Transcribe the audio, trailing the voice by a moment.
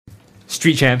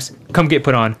Street Champs. Come get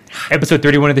put on. Episode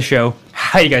 31 of the show.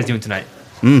 How you guys doing tonight?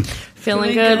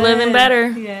 Feeling good, living better.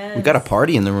 Yes. We got a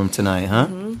party in the room tonight, huh?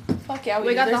 Fuck yeah,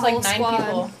 We got there's the whole like 9 squad.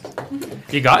 people.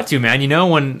 You got to, man. You know,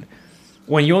 when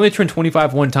you only turn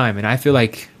 25 one time, and I feel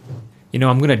like, you know,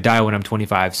 I'm going to die when I'm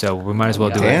 25, so we might as well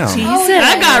do it. Damn. Jesus, Oh, yeah.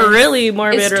 I got really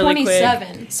morbid It's really quick.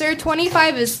 27. Sir,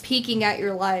 25 is peaking at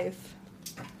your life.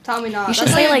 Tell me not. You should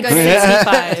That's say a like good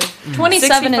 65.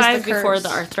 27 is the 65 before curse. the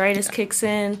arthritis kicks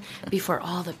in, before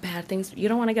all the bad things. You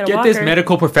don't want to get a Get walker. this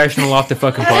medical professional off the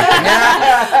fucking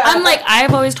podcast. I'm like,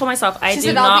 I've always told myself, I She do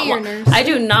said, "I'll not be your want. nurse." I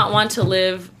do not want to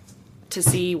live to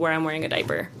see where I'm wearing a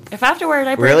diaper. If I have to wear a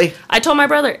diaper, Really? I told my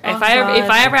brother, if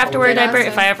I ever have to wear a Good diaper, answer.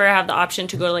 if I ever have the option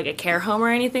to go to like a care home or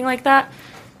anything like that,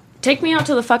 take me out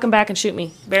to the fucking back and shoot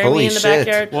me. Bury Holy me in the shit.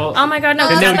 backyard. Well, oh my god, no. No,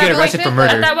 then they would that's get not arrested really for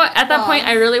fit, murder. but- At that Aw. point,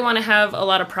 I really want to have a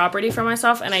lot of property for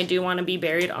myself, and I do want to be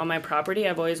buried on my property.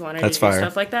 I've always wanted That's to do fire.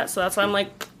 stuff like that, so that's why I'm like,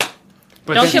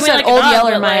 But don't then- kill me said like Old a dog,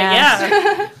 Yeller but my like, ass.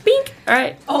 yeah. Bink. All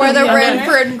right. Where the Yeah.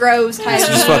 Renford grows type.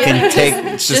 Just fucking take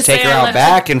Just her say I out left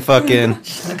back and fucking. I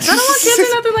don't want kids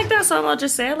or nothing like that, so I'll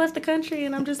just say I left the country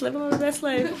and I'm just living my best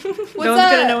life. No one's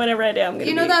that? gonna know whenever I do. I'm gonna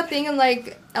You know be. that thing in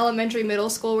like elementary, middle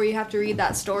school where you have to read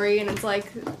that story and it's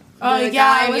like, Oh the yeah,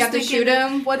 guy I and was you have to thinking, shoot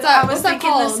him. What's that? I was What's that thinking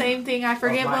called? the same thing. I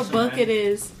forget Mice what and book Men. it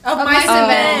is. Of Mice and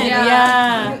Men,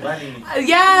 Yeah. Lenny.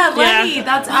 Yeah, Lenny. Yeah.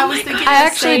 That's. I was thinking. I the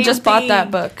actually same just bought thing. that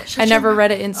book. I never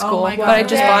read it in school, my but I God.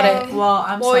 just bought it. Well,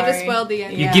 I'm Well, sorry. we just spoiled the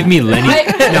end. You Yeah. give me Lenny. No,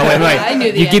 wait. I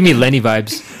knew the You end. give me Lenny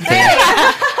vibes.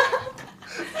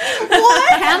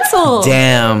 Cancelled.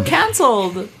 Damn.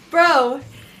 Cancelled. Bro,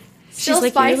 still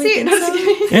like, you really spicy? think No, just so?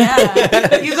 kidding.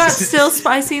 Yeah. You got still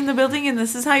spicy in the building, and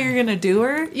this is how you're gonna do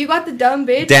her. You got the dumb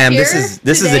bitch. Damn, here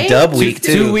this is today? a dub week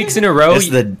too. 2 weeks in a row. This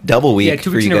is the double week. Yeah, 2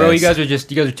 for weeks you in a row. guys. You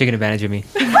guys are taking advantage of me.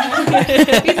 He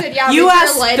said, yeah, You Mr.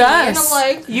 asked Lenny. And I'm us.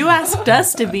 like, You asked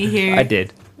us to be here. I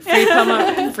did. Free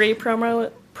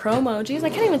promo. Jeez, I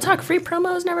can't even talk. Free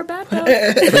promo is never bad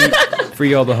though.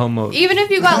 Free all the homo. even if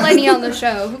you got Lenny on the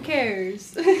show, who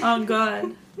cares? Oh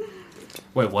God.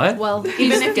 Wait, what? Well,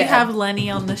 Even if you have Lenny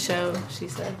on the show, she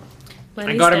said.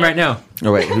 I got him right now.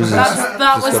 Oh wait, who's this?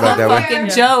 That was go the back that way. fucking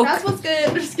joke. That's what's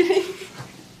good. Just kidding.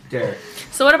 Derek.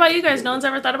 So what about you guys? No one's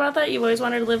ever thought about that? You've always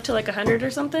wanted to live to like 100 or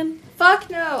something? Fuck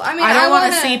no. I mean, I don't want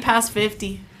wanna to see past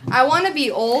 50. I want to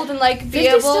be old and like be 50's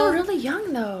able. still really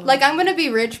young though. Like I'm gonna be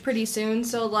rich pretty soon,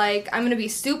 so like I'm gonna be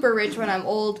super rich when I'm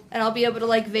old, and I'll be able to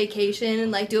like vacation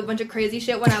and like do a bunch of crazy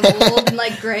shit when I'm old and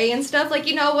like gray and stuff. Like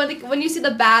you know when you see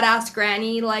the badass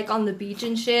granny like on the beach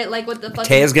and shit, like with the fucking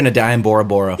Taya's gonna die in Bora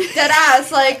Bora. dead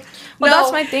ass, like Well, no.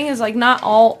 that's my thing is like not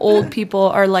all old people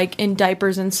are like in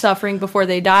diapers and suffering before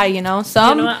they die, you know? you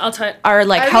Some know what? I'll tell are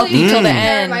like I healthy really till the take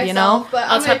care of end, you know? myself, But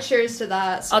I'll I'm gonna tell- cheers to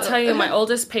that. So. I'll tell you, my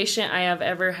oldest patient I have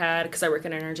ever had, because I work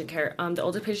in urgent care. The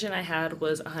oldest patient I had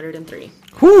was 103.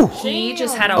 Whew. He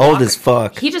just had a Old walker. as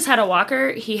fuck. He just had a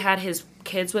walker. He had his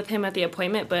kids with him at the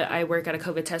appointment, but I work at a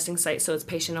COVID testing site, so it's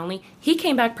patient only. He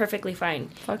came back perfectly fine.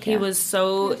 He yeah. was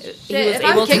so he was if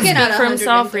I'm able to kicking speak at for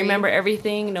himself, 103. remember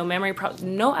everything, no memory,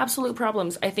 no absolute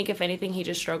problems. I think if anything, he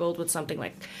just struggled with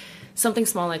something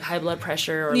small like high blood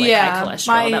pressure or like Yeah, high cholesterol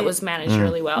my- that was managed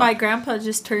really well. My grandpa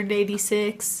just turned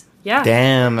 86. Yeah,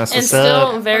 Damn, that's and what's still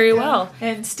up. very well.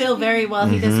 And still very well.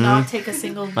 He does not take a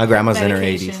single My grandma's in her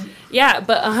medication. 80s. Yeah,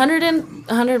 but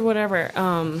 100 whatever.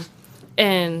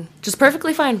 And just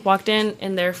perfectly fine. Walked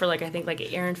in there for like I think like an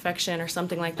ear infection or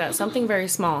something like that, something very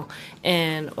small,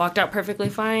 and walked out perfectly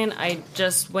fine. I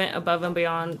just went above and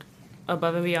beyond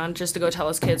just to go tell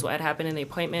his kids what had happened in the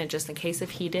appointment, just in case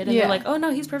if he did. And Yeah. they're like, "Oh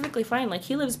no, he's perfectly fine. Like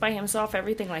he lives by himself,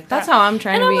 everything like that." That's how I'm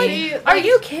trying And to I'm be. like, "Are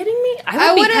you kidding me? I I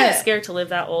would be kind wouldn't- of scared to live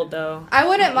that old though." I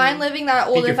wouldn't mind living that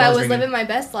old Think your if I phone's was ringing. living my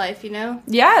best life, you know?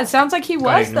 Yeah, it sounds like he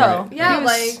was ignore though. it. Yeah, He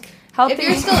was like healthy. if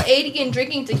you're still 80 and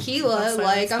drinking tequila,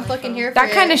 like I'm fucking here for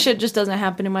that kind it. of shit just doesn't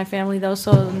happen in my family though,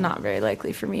 so not very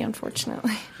likely for me,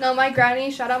 unfortunately. No, my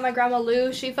granny, shout out my grandma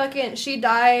Lou. She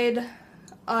died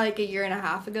like a year and a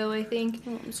half ago, I think.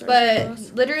 I'm sorry, But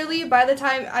Ross. literally, by the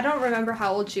time I don't remember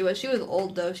how old she was. She was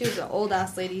old though. She was an old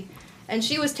ass lady, and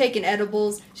she was taking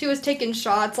edibles. She was taking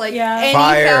shots, like Yeah. any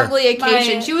Fire. family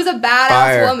occasion. My- she was a badass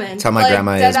Fire. woman. That's how my Like,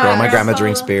 grandma is, dead bro. My ass. grandma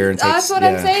drinks beer and takes. That's what yeah.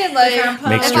 I'm saying. Like, grandpa-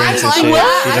 Makes if drinks I'm and like shit.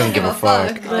 that, She I doesn't don't give a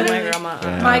fuck. Oh, my grandma.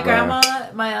 Yeah. My Bar. grandma,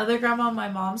 my other grandma on my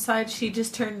mom's side, she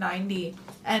just turned 90.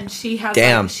 And she has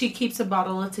Damn. like, she keeps a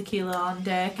bottle of tequila on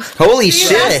deck. Holy She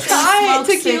shit! Hi, Smokes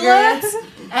tequila. cigarettes.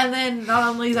 And then not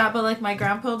only that, but like my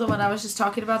grandpa, the one I was just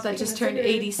talking about that just turned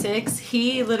 86,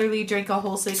 he literally drank a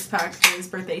whole 6-pack for his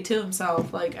birthday to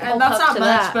himself. Like, Whole and that's puff not to much,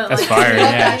 that. but That's like, fire.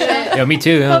 Love that Yeah. shit. Yo, me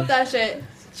too. Fuck that shit.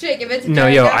 Shit, give it to No,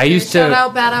 Jared yo, after. I used Shout to,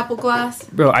 out Bad Apple Glass.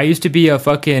 bro. I used to be a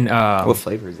fucking What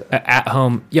flavor is that? at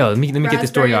home. Yo, let me get the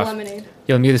story Raspberry off. lemonade.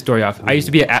 Yo, let me get the story off. I used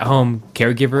to be an at home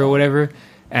caregiver or whatever,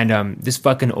 and this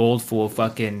fucking old fool,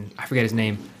 fucking I forget his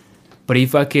name, but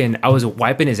I was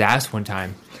wiping his ass one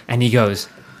time, and he goes,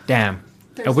 "Damn,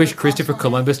 I wish Christopher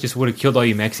Columbus just would have killed all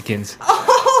you Mexicans."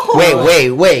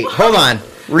 Wait. Hold on.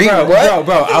 What?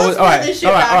 Bro, I was all right. this shit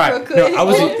back real No,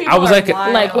 quick. I was like,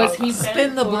 Like, was he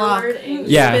Spin the block.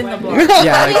 yeah, Spin the block.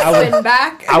 yeah. Like, Spin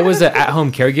back. I was an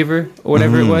at-home caregiver or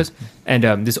whatever it was, and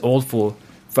this old fool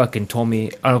fucking told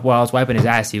me while I was wiping his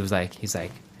ass, he's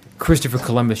like, Christopher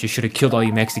Columbus, you should have killed all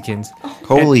you Mexicans.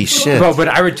 Holy shit. Bro, but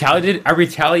I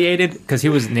retaliated because he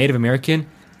was Native American.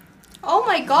 Oh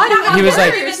my god, He was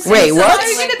like, Wait, what? Are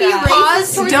you gonna be Pause.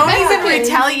 racist towards Don't even Mexicans?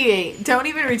 retaliate. Don't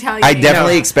even retaliate. I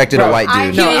definitely No. expected Bro, a white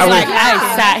dude. He No, was I was- like,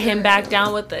 I sat him back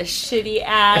down with a shitty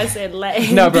ass and let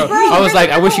him. No, bro. I was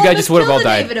like, I wish you guys just would have all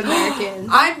died. Native Americans.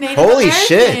 I'm Native Holy American.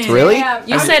 shit, really?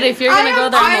 You said if you're gonna go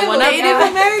there, I'm one up. Native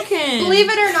American. Believe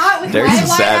it or not, with There's my a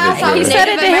white savage ass, I'm there. He said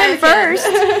it Native to him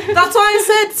American. first. That's why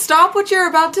I said stop what you're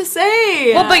about to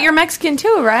say. Well, but you're Mexican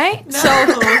too, right? No.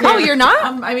 Oh, you're not?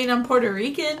 I'm Puerto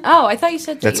Rican. Oh, I thought you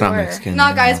said That's you not were. Mexican.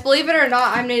 Nah, guys, believe it or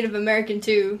not, I'm Native American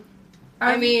too.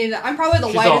 I mean, I'm probably the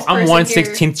She's whitest all, I'm person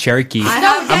 1/16 Cherokee. No,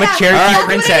 I'm a deadass. Cherokee That's what it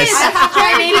princess. is. I have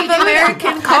my Native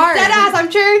American card. I'm deadass, I'm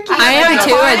Cherokee. I am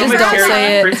too. I just don't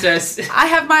say it. Princess. I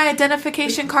have my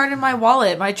identification card in my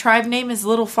wallet. My tribe name is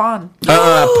Little Fawn. Pull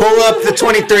up the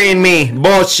 23andMe.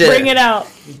 Bullshit. Bring it out.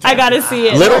 I gotta see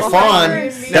it. Little Fawn.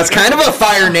 That's kind of a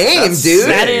fire name, dude.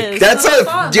 That is. That's Little a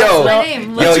Fawn. yo. That's my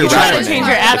name. Yo, you your trying rapper to change name.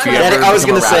 your If app. you That- ever I was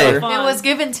become a gonna say. rapper. It was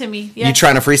given to me. You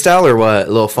trying to freestyle or what,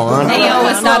 Lil Fawn? Hey, yo,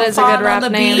 it's not as a good rap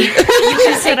on the name. beat. You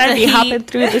just said I'd be hopping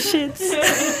through the shits.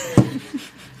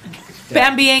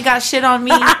 Bambi ain't got shit on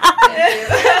me.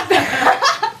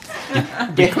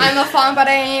 I'm a fawn, but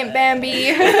I ain't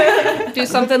Bambi. Do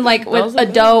something like with a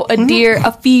doe, a deer,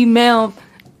 a female.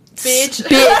 Bitch.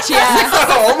 Bitch, yeah.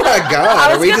 Oh my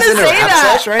god. Are we just in a rap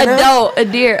sesh right a now? doe, a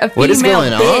deer, a female. What is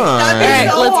going bitch. on? Alright,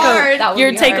 Let's so go. hard. That would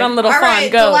Your be take hard. on Little All Fawn.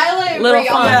 right, Go. Delilah, Little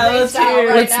bring on Fawn. the freestyle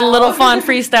right Let's now. Little Fawn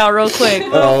freestyle real quick.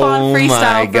 Oh freestyle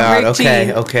my from god. Rick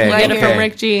G. Okay. You get it from okay.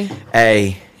 Rick G.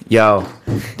 Hey, yo,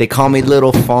 they call me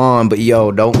Little Fawn, but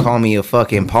yo, don't call me a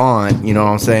fucking pawn. You know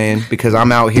what I'm saying? Because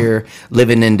I'm out here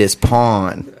living in this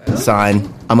pond,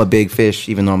 son. I'm a big fish,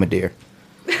 even though I'm a deer.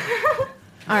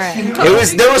 All right.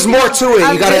 There was more to it.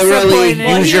 I'm You gotta really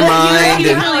disappointed. use your mind.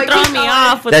 You And really throw me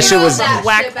off with that shit was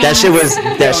whack.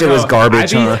 that shit was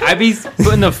garbage, huh? I be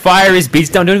putting the firiest beats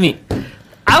down. Don't me.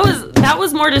 That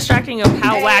was more distracting of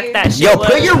how whack that shit Yo, was.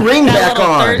 put your ring That back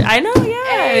little on. I know,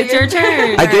 yeah. It's your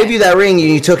turn. I gave you that ring and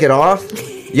you took it off.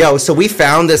 Yo, so we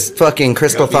found this fucking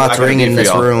Crystal I got Thoughts a ring beat in for this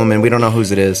y'all. room, and we don't know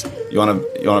whose it is. You want to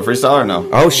freestyle or no?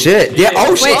 Oh shit! Yeah.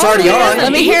 Oh shit! It's already on.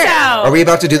 Let me hear it. out. Are we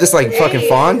about to do this like fucking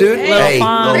Fawn, dude? Little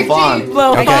Fawn. Little Fawn.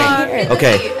 Little Okay. Fawn.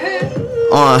 Okay.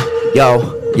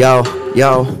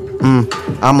 Yo.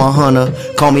 I'm a hunter.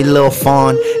 Call me Lil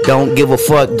Fawn. Don't give a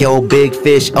fuck, yo. Big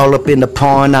fish all up in the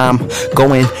pond. I'm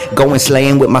going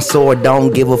slaying with my sword.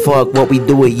 Don't give a fuck what we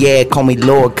do it. Yeah, call me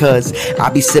Lord, cuz I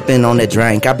be sipping on that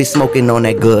drink. I be smoking on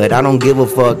that good. I don't give a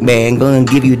fuck, man. Gonna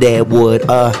give you that wood.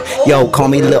 Yo, call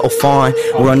me Lil Fawn.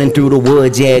 Running through the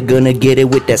woods. Yeah, gonna get it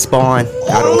with that spawn.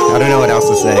 I don't know what else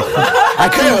to say. I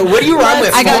couldn't. What do you rhyme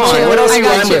with? I got Fawn? you. What else I you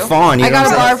got rhyme you. with Fawn? You I know got a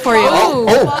what bar I'm for you.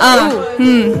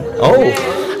 Oh.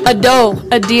 A doe,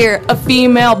 a deer, a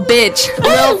female bitch.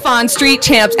 Lil Fawn street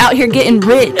champs out here getting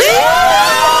rich. Did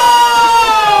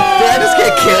I just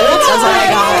get killed? That's all I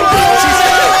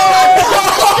got.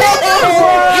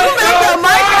 You made the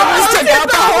mic and just took out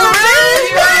the whole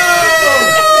ring.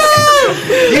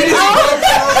 You just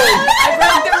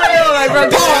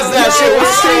pause that shit.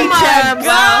 Street gems.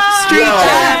 Street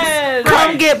gems.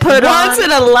 Come get put on. Once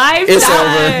in a lifetime. It's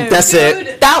over. That's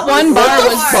it. That one bar What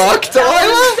the was fuck,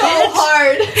 Delilah? So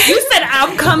hard. You said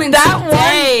I'm coming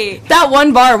that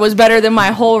one bar was better than my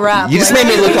whole rap. You just made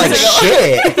me look like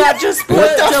shit. That just put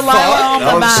What the Delilah fuck? on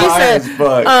That the was map. fire as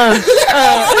fuck.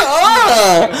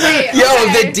 Yo,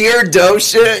 the deer doe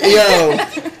shit. Yo,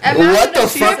 what the fuck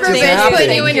Super just bitch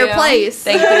putting you happened? in your place.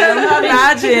 Thank you.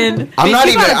 Imagine. I'm not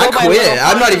even. gotta go I by quit. the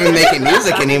I'm not even making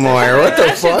music anymore. What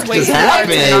the fuck just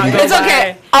happened? It's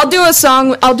okay. I'll do a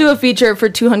song. I'll do a feature for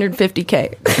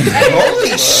 $250K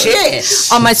Holy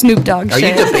shit! on my Snoop Dogg Are you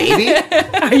shit. the baby?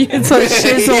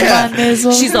 Shizzle, my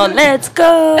nizzle. She's all, let's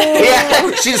go.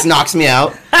 Yeah, she just knocks me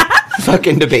out.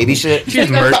 Fucking the baby shit. She just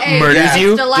murders Hey,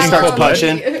 you. Delilah Just starts on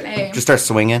punching. the- just start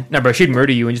swinging. No, bro, she'd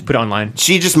murder you and just put it online.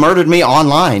 She just murdered me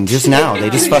online just now. They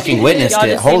just fucking witnessed Y'all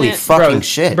it. just seen Holy it? fucking Bro,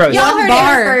 shit. bro, Y'all heard it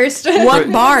bar. here first.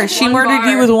 One bar. She One murdered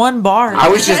bar. you with one bar. I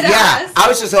was just Deadass. I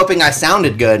was just hoping I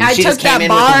sounded good. And I she took just came that in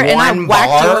bar with and I one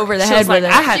whacked you bar. over the She head was like,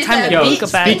 with it. I had time to Yo, think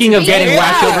about it. speaking of getting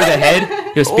whacked over the head,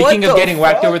 speaking What of the getting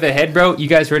whacked fuck? over the head, bro, you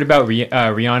guys heard about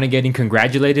Rihanna getting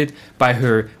congratulated by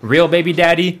her real baby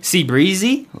daddy, C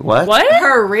Breezy? What? What?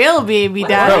 Her real baby Bro,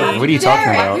 daddy. what are you talking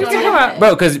about? What are you talking about?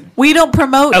 Bro, because We don't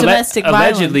promote domestic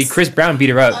allegedly violence. Chris Brown beat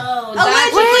her up.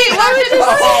 Allegedly, why would you say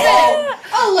that?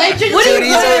 Allegedly. Dude,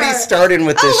 he's already starting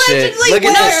with this shit. Allegedly, Look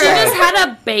at No, this she just guy. had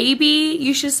a baby.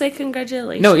 You should say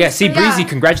congratulations. No, yeah, C Breezy Yeah.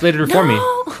 congratulated her for me.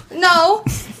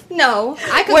 No.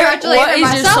 I congratulate what her is your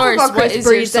myself source? about What Chris is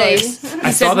your Breezy. source?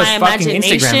 I saw said this my fucking Instagram.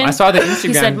 imagination. I saw the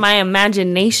He said Instagram. my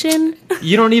imagination.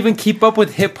 You don't even keep up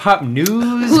with hip hop news.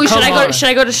 Who should Come I go? on. Should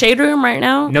I go to Shade Room right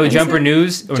now? No jumper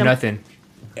news or Jump- nothing.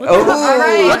 Oh, All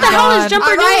right. What the hell is jumper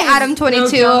All right, news? Adam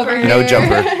 22 over here. no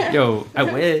jumper. Yo, I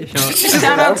wish.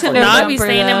 Shout out to No, I be Jumper,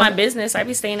 staying in though. my business. I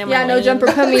be staying in my Yeah, no lane.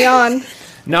 jumper, put me on.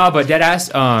 No, but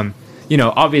deadass.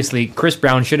 Obviously, Chris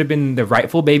Brown should have been the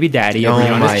rightful baby daddy of Oh my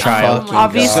Rihanna's child. fucking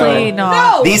Obviously God.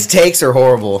 not. No. These takes are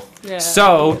horrible. Yeah.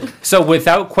 So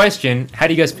without question, how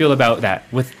do you guys feel about that?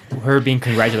 With her being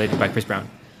congratulated by Chris Brown?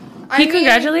 He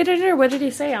congratulated her. What did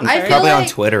he say? I'm I sorry. feel Probably on like-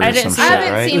 Twitter I or didn't some see I shit, that.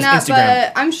 haven't right? seen It that, was Instagram.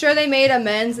 but I'm sure they made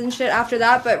amends and shit after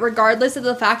that. But regardless of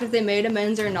the fact if they made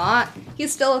amends or not,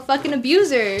 he's still a fucking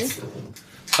abuser.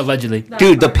 Allegedly.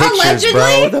 Dude, the pictures, Allegedly?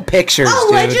 bro. The pictures, dude.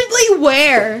 Allegedly,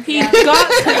 where? He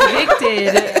got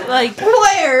convicted. Like,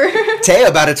 Where? Tay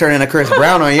about to turn into Chris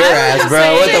Brown on your ass,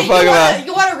 bro. What the Shit, fuck about?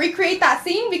 You want to recreate that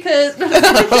scene because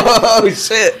Oh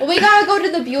shit. we gotta go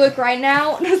to the Buick right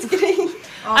now. Just kidding.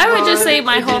 I would just say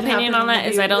my It whole did opinion happen on in that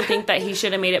is the I don't think that he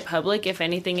should have made it public. If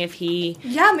anything, if he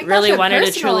Yeah, make that really shit wanted to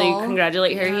personal. truly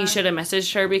congratulate her, he should have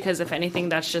messaged her because if anything,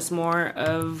 that's just more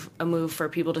of a move for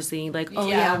people to see. Like, oh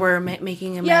yeah, we're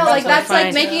making a Yeah, like that's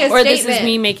like making a or statement. this is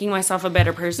me making myself a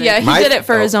better person. Yeah, he My- did it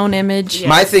for oh. his own image. Yeah.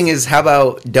 My thing is, how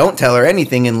about don't tell her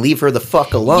anything and leave her the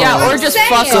fuck alone? Yeah, or just Saying.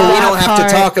 fuck so off. we don't have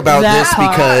to talk about That this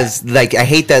part. because, like, I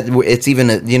hate that it's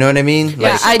even. You know what I mean?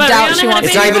 Yeah, Like, I But doubt Rihanna she had a wants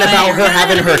it's to. not baby even about her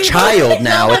having her child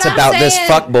now. No, It's but I'm about this saying-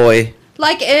 fuck boy.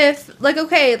 Like if like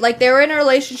okay, like they were in a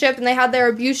relationship and they had their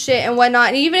abuse shit and whatnot,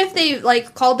 and even if they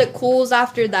like called it cools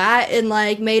after that and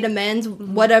like made amends,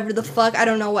 whatever the fuck, I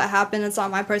don't know what happened. It's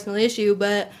not my personal issue,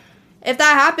 but if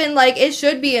that happened, like it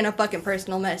should be in a fucking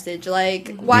personal message.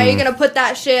 Like, why are you gonna put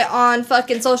that shit on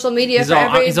fucking social media for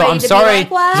everybody I'm to sorry. be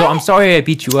like, what? So I'm sorry I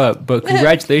beat you up, but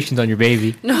congratulations on your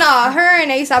baby. Nah, her and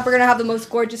ASAP are gonna have the most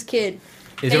gorgeous kid.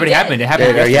 It's They already did. happened. It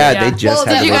happened. Yeah, yesterday. they just Well,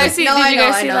 had Did you the guys see? No, did I you know,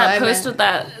 guys I see know, that I post meant- with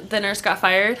that the nurse got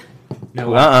fired? No,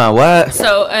 What?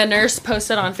 So a nurse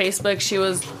posted on Facebook. She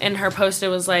was in her post. It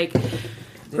was like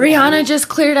Rihanna just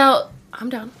cleared out. I'm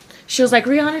down. She was like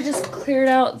Rihanna just cleared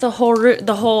out the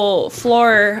whole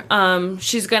floor.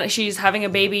 She's having a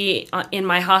baby in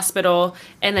my hospital,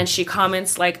 and then she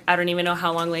comments like I don't even know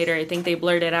how long later. I think they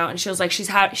blurred it out, and she was like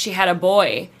she had a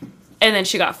boy, and then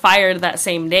she got fired that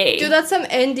same day. Dude, that's some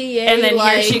NDA. and then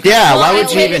like, here she Yeah, well, why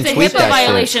would you it's even a tweet HIPAA that shit?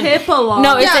 violation. HIPAA law.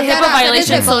 No, it's Yeah, a that HIPAA is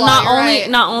violation. HIPAA So law, you're right.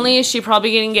 not only is she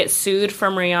probably going to get sued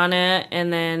from Rihanna,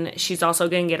 and then she's also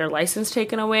going to get her license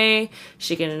taken away.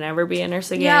 She can never be a nurse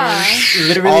again. yeah.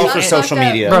 literally, All for That's social fucked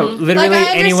up. media. bro. Literally, Like,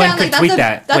 I anyone understand, could like, tweet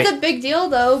that's that. That's Wait, a big deal,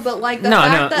 though. But like the No,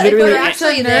 fact no, that literally- if you're It's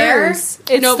actually there, It's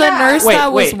the Yeah. nurse Wait,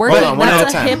 that was wait, working. hold on, one at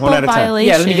That's a a time, one HIPAA at a time. violation.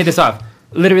 yeah, let me get this off.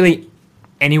 Literally,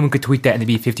 anyone could tweet that and they'd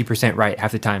be 50% right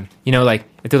half the time. You know, like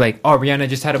if they're like, "Oh, Rihanna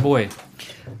just had a boy,"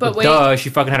 But wait, duh, she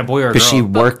fucking had a boy or a girl. Because she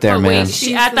worked there, but man. wait,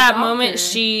 She's at the that doctor. moment,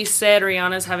 she said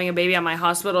Rihanna's having a baby at my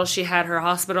hospital. She had her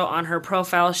hospital on her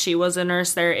profile. She was a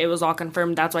nurse there. It was all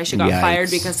confirmed. That's why she got Yikes.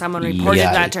 fired because someone reported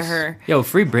that to Yikes. her. Yo,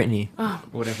 free Britney,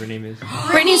 whatever her name is.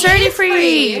 Britney's already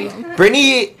free.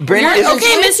 Brittany isn't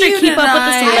Okay, Mister, keep up with the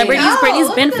tonight. celebrities. I know,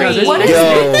 Britney's been look at free. What is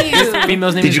Yo. with you? This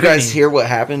female's name Did is you guys Britney. hear what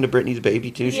happened to Brittany's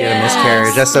baby too? She had a Yes.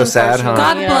 miscarriage. That's so sad, huh?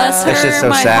 God bless her. That's just so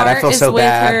My sad. I heart feel is so with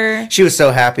bad. her. She was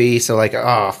so happy. So like,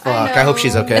 oh fuck. I hope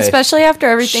she's okay. Especially after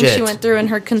everything Shit. she went through in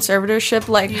her conservatorship,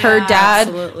 like her Yeah, dad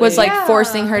absolutely. was like Yeah.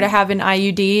 forcing her to have an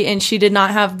IUD, and she did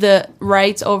not have the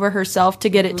rights over herself to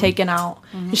get it taken out.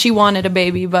 She wanted a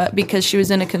baby, but because she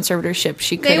was in a conservatorship,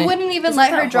 she they couldn't. wouldn't even Isn't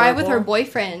let her that drive with her horrible?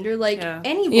 boyfriend or like Yeah.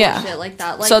 any Yeah. bullshit like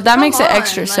that. Like, So that come makes it on,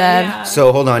 extra like, sad. Yeah.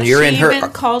 So hold on, you're she in her even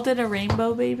called it a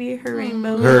rainbow baby. Her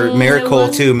rainbow. miracle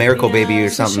too, miracle Yeah. baby or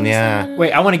something. Yeah.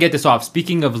 Wait, I want to get this off.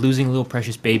 Speaking of losing little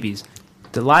precious babies,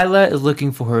 Delilah is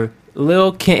looking for her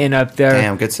little kitten up there.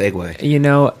 Damn, good segue. You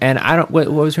know, and I don't. What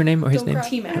was her name or his name?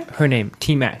 T-Mac. Her name,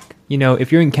 T-Mac. You know,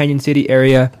 if you're in Canyon City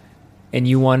area, and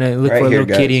you want to look Right for a here,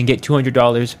 little kitty guys. and get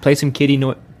 $200, play some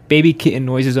baby kitten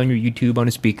noises on your YouTube on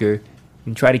a speaker,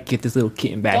 and try to get this little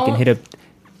kitten back and Don't- hit up.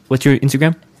 What's your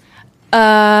Instagram?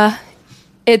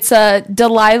 It's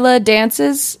Delilah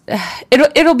Dances.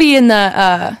 It'll be in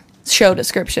the show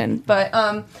description.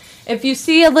 But if you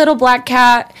see a little black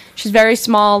cat, she's very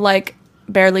small, like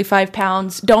barely 5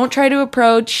 pounds. Don't try to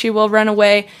approach; she will run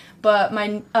away. But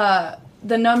my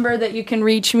the number that you can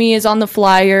reach me is on the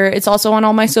flyer. It's also on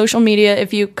all my social media.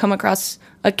 If you come across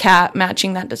a cat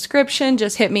matching that description,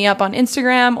 just hit me up on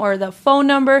Instagram or the phone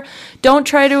number. Don't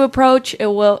try to approach.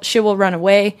 She will run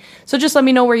away. So just let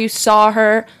me know where you saw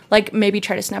her. Like maybe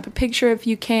try to snap a picture if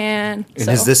you can. And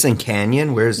So- is this in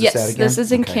Canyon? Where is this Yes, at again? this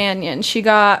is in Okay. Canyon. She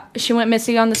went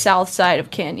missing on the south side of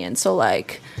Canyon, so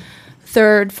like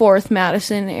 3rd, 4th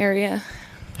Madison area.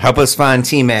 Help us find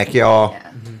T-Mac, y'all.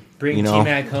 Bring You know.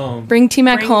 T-Mac home. Bring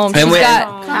T-Mac home. She's And when-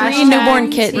 got 3 newborn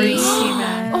kittens.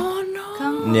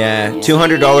 Yeah,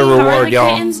 $200 How are reward, the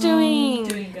y'all. kittens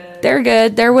doing? They're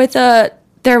good. They're with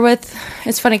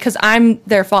it's funny because I'm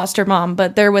their foster mom,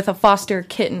 but they're with a foster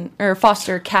kitten or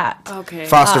foster cat. Okay.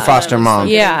 Foster mom.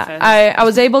 Yeah, I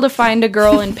was able to find a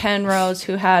girl in Penrose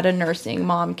who had a nursing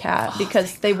mom cat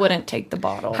because they wouldn't take the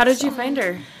bottle. How did so. you find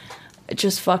her?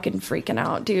 Just fucking freaking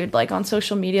out, dude. Like on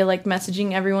social media, like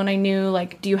messaging everyone I knew,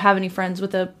 like, do you have any friends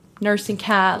with a nursing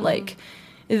cat? Like,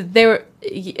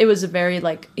 it was a very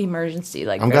like emergency.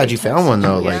 Like, I'm very glad you found one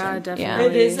though. Like, Yeah, definitely. Yeah.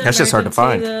 It is That's just hard to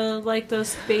emergency, find. Like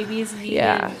those babies need.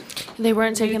 yeah, They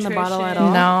weren't taking the bottle at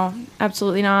all. no,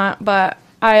 absolutely not. But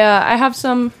I have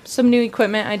some new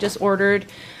equipment I just ordered.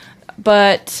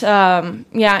 But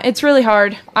yeah, it's really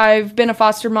hard. I've been a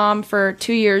foster mom for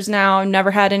 2 years now.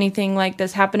 Never had anything like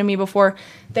this happen to me before.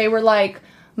 They were like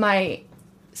my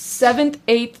 7th,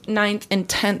 8th, 9th, and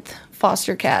 10th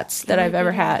foster cats that I've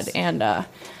ever had. And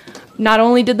not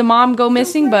only did the mom go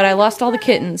missing, but I lost all the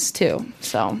kittens too.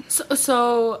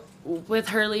 So with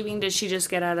her leaving, did she just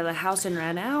get out of the house and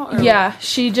ran out? Or Yeah,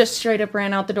 she just straight up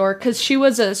ran out the door because she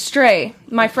was a stray.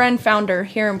 My friend found her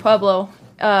here in Pueblo,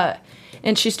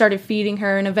 and she started feeding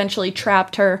her and eventually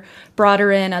trapped her, brought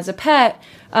her in as a pet,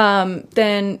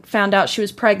 then found out she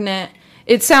was pregnant.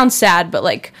 It sounds sad, but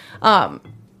like,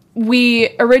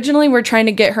 we originally were trying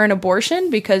to get her an abortion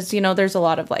because, you know, there's a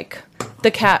lot of like, the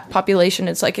cat population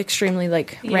is like extremely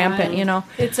like rampant, you know?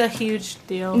 It's a huge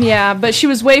deal. Yeah, but she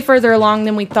was way further along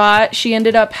than we thought. She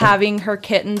ended up having her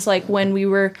kittens like when we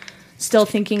were still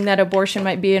thinking that abortion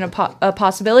might be a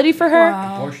possibility for her.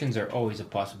 Abortions are always a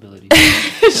possibility.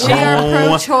 We are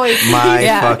pro-choice my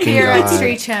Yeah. fucking here at God.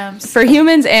 Street Champs. For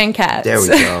humans and cats. There we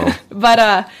go.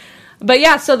 But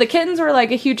yeah, so the kittens were like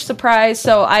a huge surprise.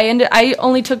 So I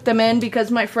only took them in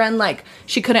because my friend, like,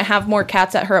 she couldn't have more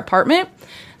cats at her apartment.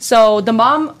 So the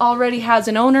mom already has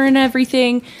an owner and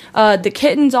everything. The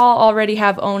kittens all already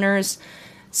have owners.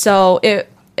 So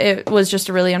it was just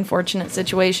a really unfortunate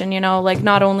situation, you know? Like,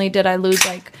 not only did I lose,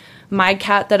 like, my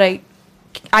cat that I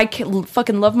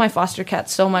fucking love my foster cat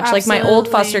so much. Like, my old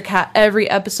Absolutely. foster cat, every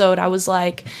episode, I was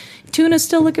like, Tuna's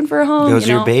still looking for a home. Those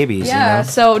you are know? your babies, Yeah, you know?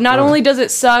 so not only does it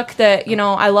suck that, you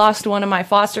know, I lost one of my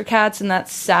foster cats, and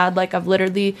that's sad. Like, I've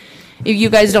literally, if you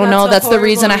guys don't know, That's a that's the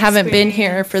reason I horrible haven't been here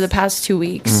experience. for the past 2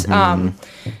 weeks. Mm-hmm.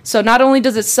 So not only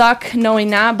does it suck knowing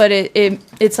that, but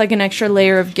it's like an extra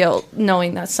layer of guilt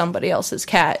knowing that's somebody else's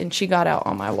cat, and she got out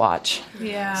on my watch.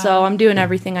 Yeah. So I'm doing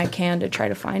everything I can to try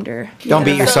to find her. Don't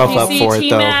beat yourself if you up see for it,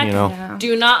 though, T-Mac, you know? Yeah.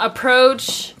 Do not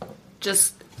approach.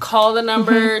 Just call the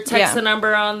number, text Yeah. the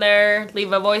number on there,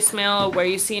 leave a voicemail where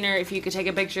you seen her. If you could take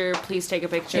a picture, please take a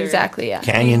picture. Exactly, yeah.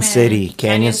 Canyon City.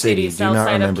 Canyon City. Do south not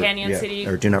side remember. of Canyon yeah. City,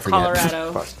 Or do not forget.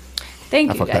 Colorado. Thank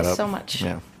I you fucked that guys up. so much.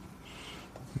 Yeah.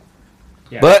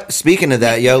 Yeah. But speaking of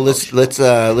that, yo,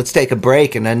 let's take a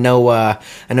break, and I know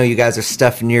you guys are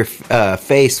stuffing your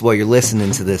face while you're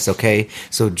listening to this, okay?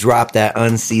 So drop that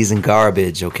unseasoned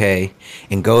garbage, okay,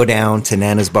 and go down to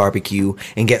Nana's Barbecue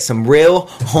and get some real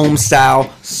home style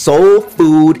soul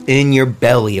food in your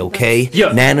belly, okay?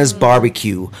 Yeah. Nana's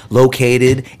Barbecue,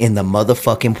 located in the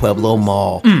motherfucking Pueblo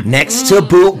Mall, next to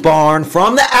Boot Barn,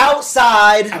 from the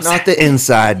outside, not the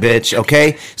inside, bitch,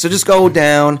 okay? So just go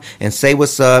down and say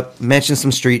what's up, mention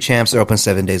some Street Champs. They're open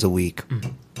 7 days a week.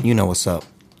 You know what's up.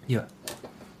 Yeah.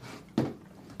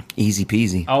 Easy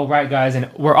peasy. All right, guys,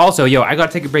 and we're also, I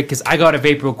gotta take a break because I got a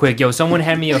vape real quick. Yo, someone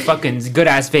hand me a fucking good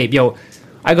ass vape. Yo,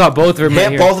 I got both of them right Hit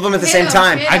here. both of them at the same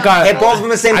time. I got Hit both of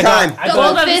them at the same time. I Don't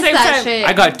got, at the fist same that time. shit.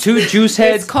 I got 2 juice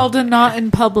heads. It's called a not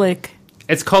in public.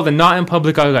 It's called the Not in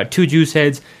Public. I got 2 juice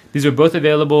heads. These are both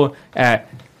available at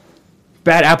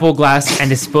Bad apple glass and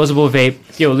disposable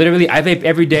vape. Yo, literally, I vape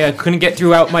every day. I couldn't get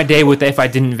throughout my day with it if I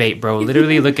didn't vape, bro.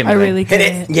 Literally, look at me. I like, really Hit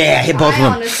can't. it. Yeah, hit both of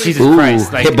them. Jesus Ooh,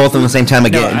 Christ. Like, hit both of them at the same time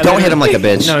again. I Don't hit them like a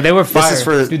bitch. No, they were fire. This is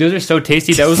for... Dude, those are so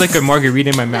tasty. That was like a margarita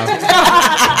in my mouth.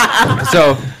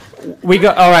 So, we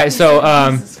got... All right, so...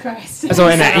 So,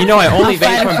 and I only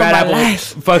vape from Bad Apple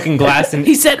fucking glass. And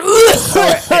He said,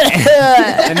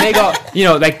 and they got,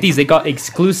 like these, they got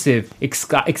exclusive,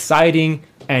 exciting,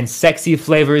 and sexy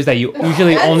flavors that you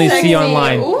usually only see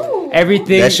online.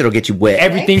 Everything. That shit'll get you wet.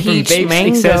 Everything from Peach vapes,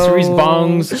 mango. accessories,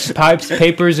 bongs, pipes,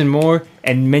 papers, and more.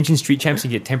 And mention Street Champs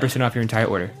and get 10% off your entire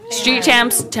order. Street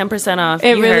Champs, 10% off.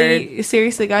 it You really,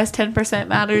 seriously, guys, 10%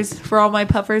 matters for all my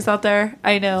puffers out there.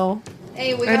 I know.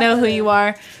 Hey, we I know who you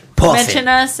are. Puff Mention it.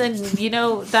 us, and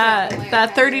that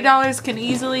 $30 can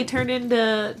easily turn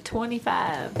into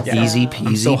 $25. Easy I'm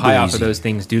peasy. so high off of boozy. those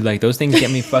things, dude. Like, those things get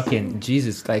me fucking...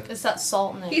 Jesus, like... It's that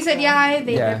salt in it. He said, "Yeah, I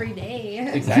vape Yeah. every day."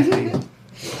 Exactly.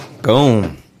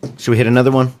 Boom. Should we hit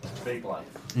another one?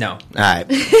 No. All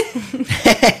right.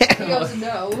 He goes,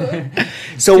 "No."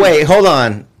 So wait, hold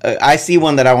on. I see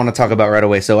one that I want to talk about right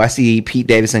away. So I see Pete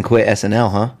Davidson quit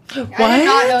SNL, huh? I did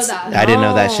not know that. I didn't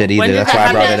know that shit When either. did That's that why I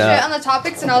I brought read it that shit up. on the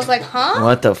topics, and I was like, "Huh?"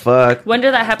 What the fuck? When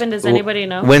did that happen? Does anybody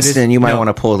know? Winston, you might No. want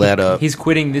to pull that up. He's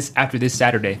quitting this after this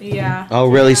Saturday. Yeah. Oh,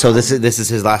 really? So this is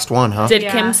his last one, huh? Did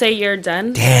Yeah. Kim say you're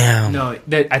done? Damn. No,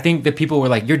 I think the people were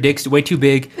like, your dick's way too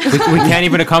big. We can't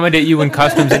even accommodate you in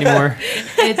costumes anymore.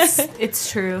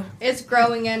 It's true. It's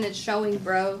growing and it's showing,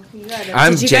 bro. You gotta.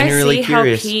 I'm Did you genuinely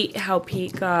guys see curious. how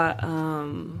Pete got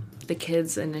the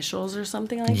kids' initials or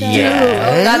something like that?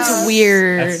 Yeah. That's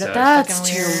weird. That sucks. That's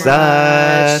Fucking too weird.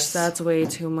 much. Sus. That's way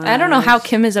too much. I don't know how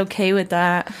Kim is okay with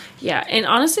that. Yeah, and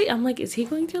honestly, I'm like, is he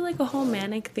going through like a whole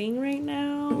manic thing right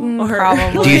now? Or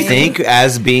probably. Do you think,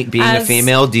 as being a As-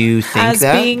 female, do you think As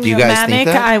that? being Do you guys manic, think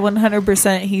that? I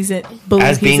 100% believe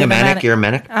As he's being a in manic, you're a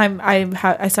manic?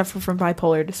 I suffer from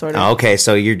bipolar disorder. Oh, okay,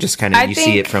 so you're just kind of, I you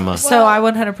see it think- from a... So I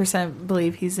 100%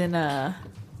 believe he's in a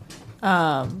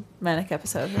manic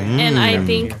episode. Right? And I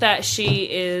think that she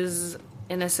is,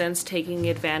 in a sense, taking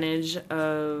advantage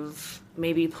of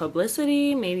maybe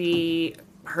publicity, maybe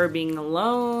her being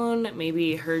alone,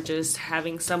 maybe her just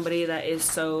having somebody that is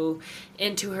so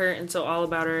into her and so all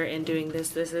about her and doing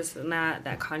this, and that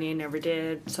Kanye never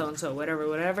did, so and so,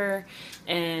 whatever,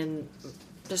 and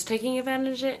just taking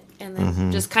advantage of it. And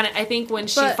then just kind of, I think when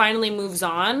she But- finally moves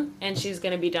on and she's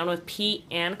going to be done with Pete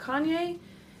and Kanye,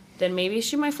 then maybe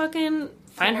she might fucking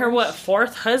find her,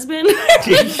 fourth husband?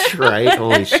 Right?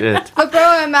 Holy shit. But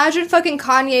bro, imagine fucking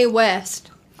Kanye West.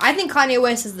 I think Kanye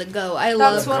West is the GOAT. I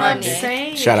love That's what Kanye. I'm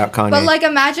saying. Shout out Kanye. But like,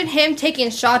 imagine him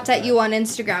taking shots at you on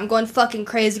Instagram, going fucking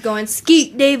crazy, going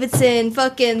Skeet Davidson,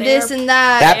 fucking this and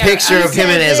that. that picture of him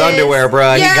in his underwear,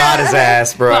 bro. He Yeah. got his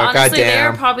ass, bro. But honestly, they're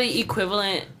Goddamn. probably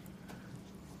equivalent,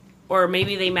 or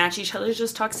maybe they match each other's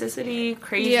just toxicity,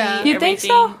 crazy. Yeah. You think everything.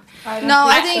 so? No,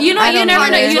 I think You I never know.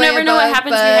 Kanye's You way never know what above,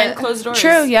 happens but- behind closed doors.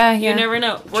 True, yeah, You yeah. never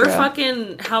know. We're True.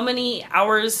 fucking how many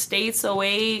hours, states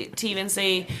away to even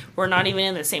say we're not even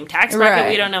in the same tax bracket. Right.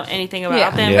 We don't know anything about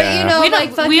Yeah. them. Yeah. But you know, We, like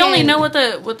don't, fucking. we only know what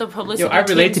the publicity. Yo, I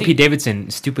relate to TMZ Pete Davidson.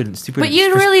 Stupid. But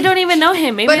you really don't even know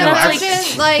him. Maybe But that's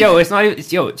imagine, like. like, Yo, it's not even.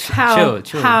 How?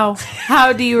 Chill.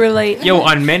 How do you relate? Yo,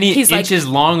 on many He's like- inches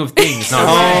long of things. Not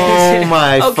Oh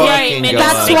my Okay, fucking man,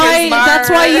 god. That's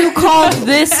why you called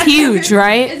this huge,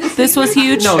 right? This was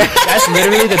huge. No, that's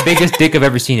literally the biggest dick I've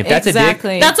ever seen. If that's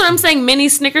exactly. That's what I'm saying. Mini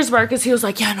Snickers bar because he was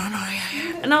like, yeah, no,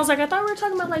 yeah. And I was like, I thought we were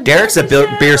talking about like. Derek's a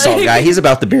breakfast beer shit. salt Like, guy. He's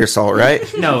about the beer salt, right? a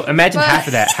dick, no, imagine But-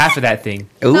 half of that thing.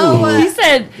 Ooh. No, He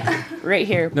said, right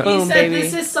here, boom, baby.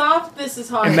 is soft. This is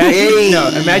hard.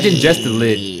 Imagine just the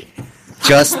lid.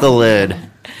 Just the lid.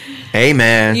 Hey,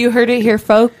 man. You heard it here,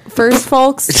 first,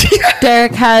 folks.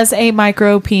 Derek has a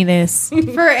micro penis.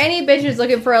 for any bitches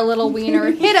looking for a little wiener,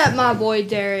 hit up my boy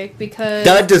Derek because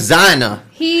The designer.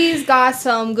 he's got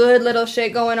some good little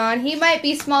shit going on. He might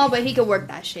be small, but he could work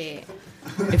that shit.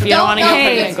 If you don't want to Don't get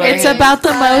forget pregnant, go It's ahead. about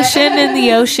the motion in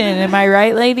the ocean. Am I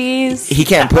right, ladies? He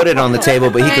can't put it on the table,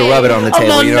 but he can rub it on the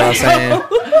table. You know what I'm saying?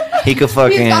 He could He's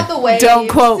fucking. got the waves. Don't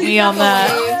quote me He's got on the that.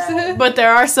 waves. But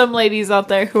there are some ladies out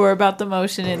there who are about the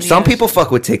motion in the Some ocean. people fuck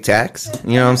with Tic Tacs.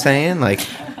 You know what I'm saying? Like,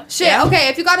 Shit, okay,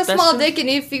 if you got a That's small true. dick and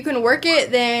if you can work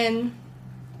it, then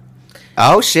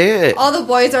oh shit. all the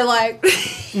boys are like,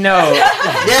 No,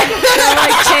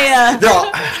 like Taya.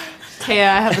 No. Taya,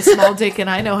 I have a small dick and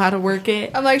I know how to work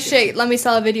it. I'm like, shit, let me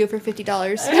sell a video for $50.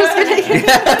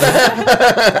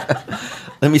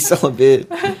 Let me sell a bit.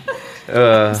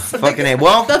 Fucking A.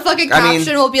 Well, The fucking I mean,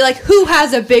 caption will be like, "Who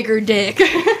has a bigger dick?"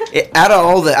 out of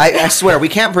all the, I swear, we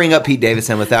can't bring up Pete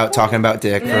Davidson without talking about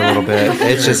dick for a little bit.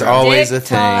 It's just always a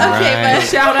thing, Okay, right?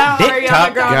 Shout out Ariana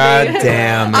God Grande.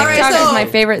 damn. All right, TikTok so is my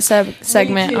favorite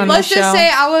segment on let's the show. just say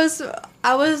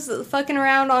I was fucking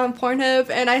around on Pornhub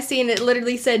and I seen it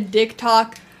literally said Dick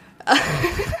Talk.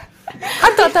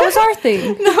 I thought that was our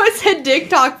thing. No, it said Dick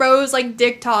Talk, bro. It was like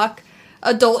Dick Talk.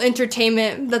 Adult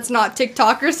entertainment that's not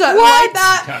TikTok or something like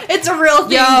that. It's a real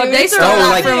thing, Yo, dude. they It's a stole Oh, real that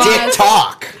like from thing. us. Dick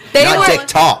Talk. They Not were- Dick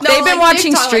Talk. They've been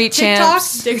watching TikTok, Street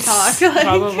Champs. TikTok. Like,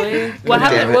 Probably. What Damn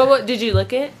happened? it. What did you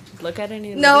look at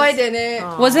any of no, I these?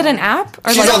 didn't. Was it an app?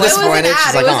 Or She's like, all It was an disappointed. ad.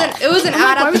 She's It like, was an, it was an ad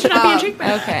Why at would the you not be a top. trick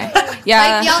bag? Okay. Yeah.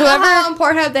 Like, y'all know whoever. how on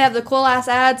Pornhub they have the cool ass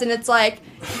ads, and it's like,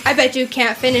 I bet you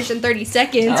can't finish in 30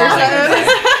 seconds or something.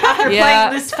 After Yeah.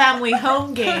 playing this family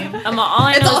home game. All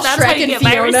I It's know all is that's how Shrek you and get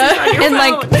viruses Fiona. on your And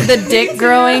like phone. the dick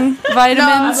growing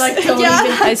vitamins.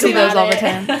 Yeah. I see those all the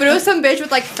time. But it was some bitch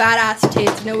with like fat ass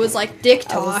tits, and it was like Dick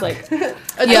I Talk. was like,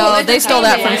 Yo, they stole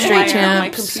that from Entertainment. Street on my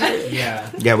Champs. computer. Yeah.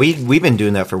 Yeah, we've been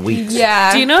doing that for weeks.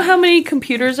 Yeah. Do you know how many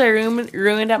computers I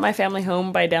ruined at my family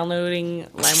home by downloading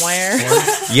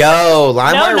LimeWire? Yo,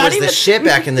 LimeWire not was the even- shit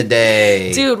back in the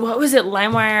day. Dude, what was it?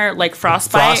 LimeWire, like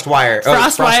Frostbite? Frostwire. Oh,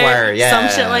 Frostwire, yeah.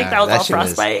 Some shit like that was That all shit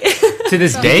was- Frostbite. To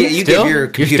this day, You still? give your You're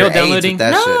computer still AIDS downloading? with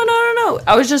that No. shit.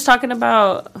 I was just talking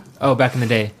about, Oh, back in the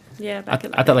day. yeah, back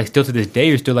in the I thought like still to this day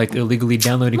you're still like illegally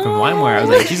downloading from LimeWire. I was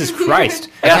like, Jesus Christ.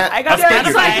 I got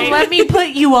Update Like, let me put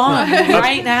you on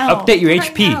right now. Update your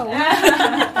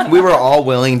HP. We were all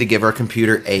willing to give our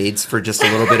computer AIDS for just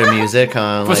a little bit of music.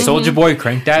 Was Like, Soldier Boy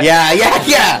cranked that?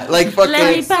 yeah. Like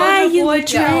fucking. buy you a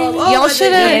Y'all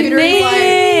should have.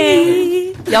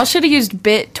 Y'all should have used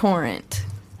BitTorrent.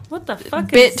 What the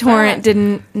fuck is BitTorrent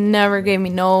that? never gave me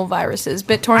no viruses.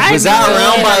 BitTorrent Was that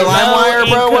around by LimeWire,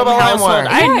 bro? What about Household. LimeWire?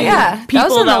 I knew yeah. That people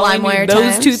was in the that only knew LimeWire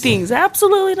those times. two things.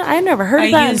 Absolutely not. I never heard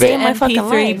of that I in used day of my fucking MP3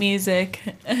 life. music.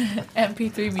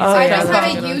 MP3 music. I yeah, just that's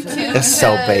had a a good one. YouTube. That's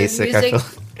so basic, I Music.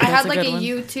 feel. I had a like a good one.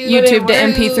 YouTube. to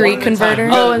MP3 converter.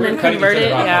 Oh, and then convert it,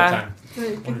 yeah. I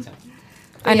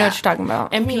know Yeah. what you're talking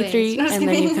about. MP3, Anyways. and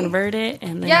then you convert it,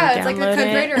 and then Yeah, you it's like a download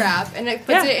converter it. app, and it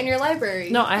puts Yeah. it in your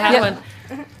library. No, I had Yeah. one.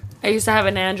 I used to have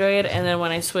an Android, and then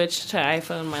when I switched to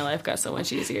iPhone, my life got so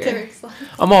much easier. Derek's like-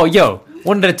 I'm all, yo,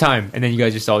 one at a time. And then you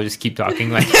guys just keep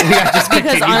talking. Like, we gotta just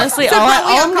Because continue. honestly, It's a all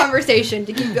brilliant conversation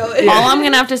to keep going. I'm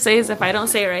gonna have to say is if I don't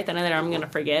say it right then and there, I'm gonna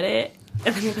forget it,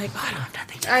 and then you'll be like, oh, I don't have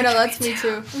nothing to I know, that's me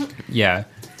too. Yeah.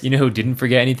 You know who didn't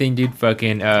forget anything, dude?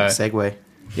 Fucking, Segway.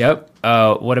 yep.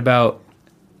 What about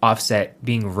Offset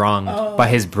being wronged by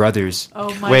his brothers?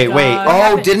 Oh my Wait.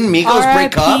 God. Oh, didn't Migos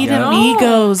break up? R.I.P. to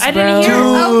Migos, I bro. didn't hear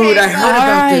Dude, I Okay, heard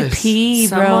about this. R.I.P.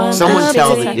 bro. Someone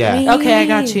tell the, yeah. Okay, I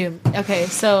got you. Okay,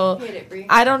 so Hit it, Brie.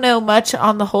 I don't know much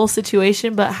on the whole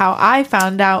situation, but how I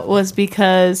found out was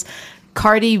because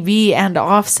Cardi B and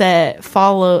Offset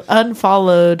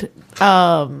unfollowed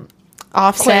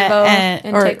Offset Quavo and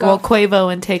and or Takeoff.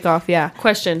 Quavo and Takeoff. Yeah,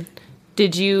 Question: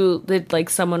 did like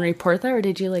someone report that, or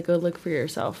did you like go look for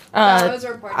yourself? That was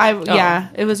reported. yeah,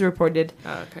 it was reported.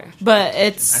 Oh, okay. But I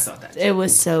thought that it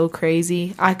was so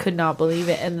crazy. I could not believe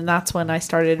it, and then that's when I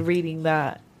started reading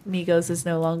that Migos is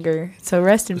no longer. So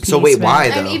rest in peace. So wait, man. why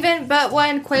And though? but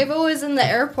when Quavo was in the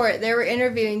airport, they were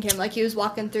interviewing him. Like he was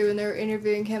walking through, and they were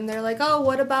interviewing him. They're like, "Oh,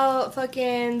 what about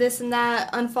fucking this and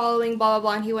that, unfollowing blah blah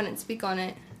blah," and he wouldn't speak on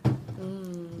it.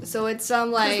 So it's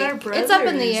like they're it's up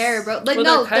in the brothers. air, bro. Like Well,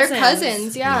 no, they're they're cousins.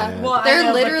 cousins. Yeah, Yeah. Well, I they're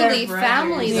know, but they're literally brothers.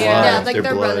 family. Yeah. Yeah, like They're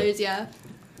they're blood. brothers. Yeah,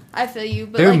 I feel you.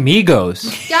 But They're like,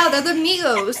 Migos. yeah, they're the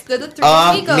Migos. They're the three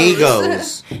Migos.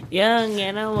 Amigos. Young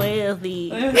and wealthy.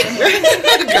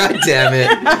 God damn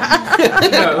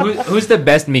it. No, who's the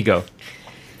best Migo?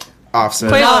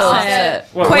 Offset. Quavo.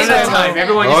 Offset. Well, one at a Quavo. time.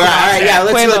 Everyone All just right, all right, yeah.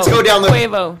 Let's go down the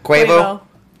Quavo. Quavo.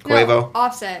 Quavo. No,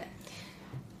 Offset.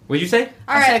 What'd you say?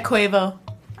 All I said right, Quavo.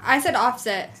 I said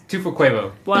Offset. 2 for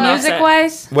Quavo. One Music Offset.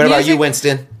 wise, What about you, music-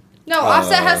 Winston? No,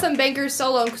 Offset has some bangers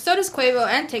solo. So does Quavo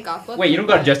and Takeoff. What Wait, the you don't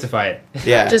gotta justify it.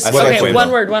 Yeah. Just what about okay. Quavo? One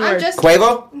word. One I'm word. just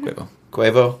Quavo. Quavo.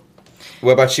 Quavo.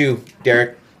 What about you,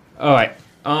 Derek? All right.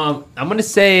 I'm gonna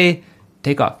say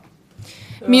Takeoff.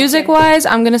 music wise,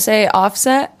 I'm gonna say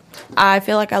Offset. I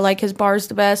feel like I like his bars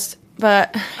the best,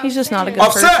 but he's just not a good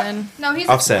Offset! person. No, he's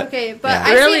Offset. okay, but Yeah.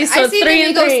 I Really? see, So I see 3 the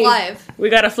and Migos 3. live. We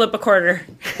gotta flip a quarter.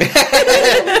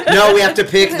 No, we have to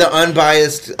pick the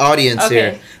unbiased audience Okay.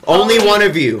 here. Only one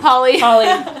of you. Holly. Holly.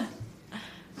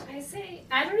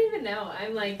 I don't even know.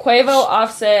 I'm like Quavo,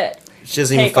 Offset. She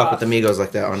doesn't even Takeoff. fuck with the Migos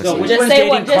like that, honestly. which Just one's say dating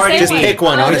one. Just Cardi say Just one. pick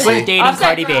one, Which honestly. one's dating Offset.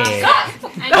 Cardi B?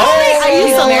 Oh,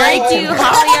 used to like you,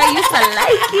 Holly. I used to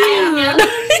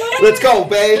like you. Let's go,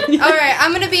 babe. All right,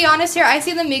 I'm gonna be honest here. I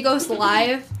see the Migos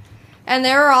live, and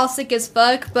they were all sick as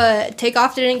fuck. But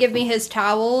Takeoff didn't give me his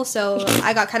towel, so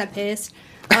I got kind of pissed.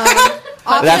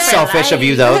 That's selfish of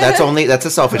you, though. That's a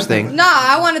selfish thing. Nah,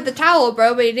 I wanted the towel,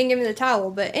 bro, but he didn't give me the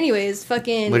towel. But anyways,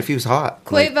 fucking What if he was hot?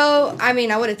 Quavo. I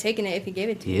mean, I would have taken it if he gave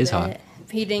it to me. He is but hot.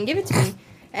 He didn't give it to me.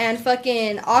 And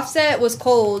fucking Offset was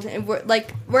cold, and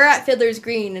we're at Fiddler's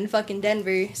Green in fucking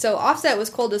Denver. So Offset was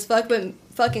cold as fuck, but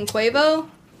fucking Quavo,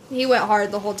 he went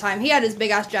hard the whole time. He had his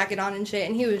big ass jacket on and shit,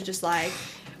 and he was just like,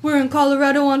 "We're in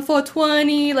Colorado on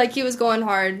 420." Like, he was going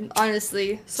hard,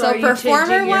 honestly. So are you performer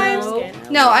changing your wise,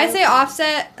 outfit? no, I say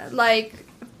Offset like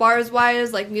bars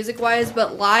wise, like music wise,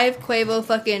 but live Quavo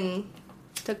fucking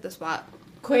took the spot.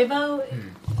 Quavo,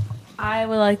 I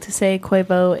would like to say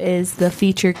Quavo is the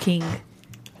feature king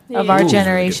of our Ooh,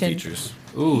 generation. really good features.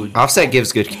 Ooh, Offset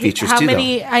gives good features How too,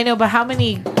 many? I know, but how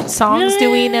many songs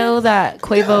do we know that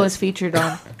Quavo is featured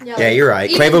on? Yeah, you're right.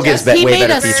 Even Quavo gives Justin He way made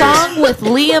better a features. song with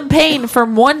Liam Payne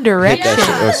from One Hit Direction. that shit.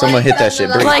 Oh, someone hit that shit.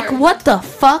 That's Bring hard. Like, what the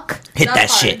fuck? Hit that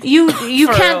That's shit. hard. You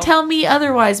For can't real. tell me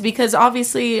otherwise, because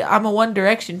obviously I'm a One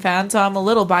Direction fan, so I'm a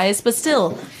little biased. But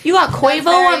still, you got Quavo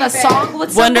very on a fair. song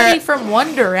with One somebody Dir- from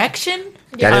One Direction.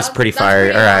 That is pretty fire.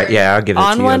 All right, yeah, I'll give it to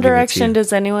you. On I'll One give it to Direction, you.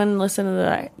 does anyone listen to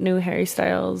the new Harry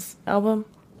Styles album?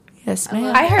 Yes,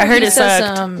 ma'am. I heard heard he it said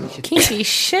sucked. some kinky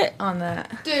shit on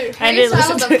that. Dude, I Harry didn't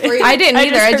Styles listen a to it. freak. I didn't I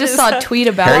either. just I heard just it saw a suck. tweet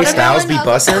about Harry it. Styles be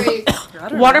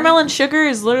bussin'? Watermelon Sugar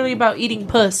is literally about eating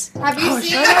puss. Have you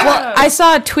seen Well, I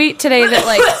saw a tweet today that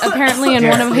like apparently in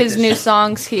one of his new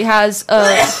songs he has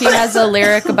a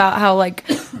lyric about how like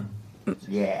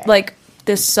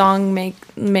this song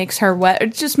makes her wet.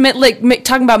 It's just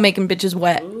talking about making bitches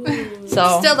wet.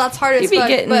 So Still, that's hard you as be fuck.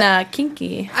 getting but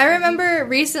kinky. I remember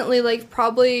recently, like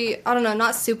probably, I don't know,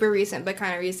 not super recent, but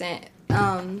kind of recent.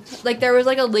 Like there was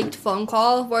like a leaked phone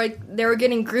call where they were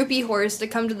getting groupie whores to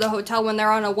come to the hotel when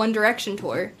they're on a One Direction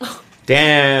tour.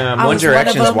 Damn, I One was one of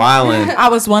Direction's them. wildin'. I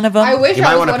was one of them. I wish You I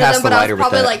might was wanna one of pass them, the but I lighter was with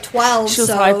probably that. like 12. She was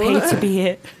so. I paid to be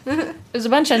it. There's a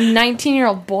bunch of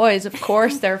 19-year-old boys. Of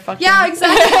course they're fucking. Yeah,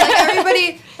 exactly. Like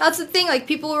everybody, that's the thing. Like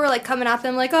people were like coming at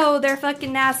them, like, "Oh, they're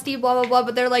fucking nasty," blah blah blah.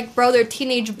 But they're like, bro, they're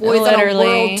teenage boys on a Literally.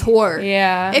 world tour.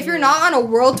 Yeah. If you're not on a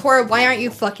world tour, why aren't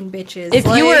you fucking bitches? If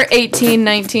Like, you were 18,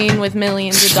 19 with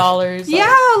millions of dollars, like,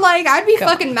 yeah, like I'd be Go.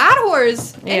 fucking mad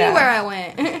whores Yeah. anywhere I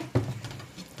went.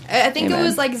 I think Amen. it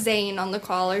was like Zayn on the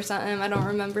call or something. I don't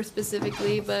remember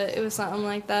specifically, but it was something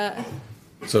like that.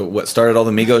 So what started all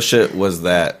the Migos shit was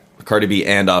that Cardi B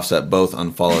and Offset both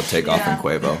unfollowed Takeoff and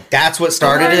Quavo. That's what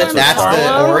started it. That's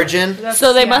the origin.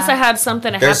 So they must have had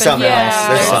something There's happen. something else.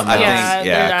 There's So something I else. think,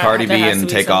 there Cardi B has to and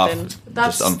be Takeoff something.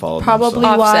 just unfollowed. Probably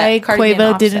them, so. why Offset, Cardi B and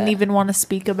Quavo didn't Offset. even want to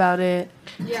speak about it.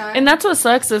 Yeah. And that's what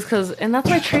sucks is that's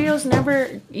why trios never,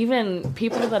 even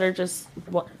people that are just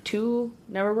two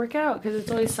never work out because it's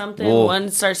always something. Well- One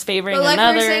starts favoring But like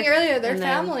another. we were saying earlier, they're and then-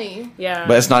 family. Yeah.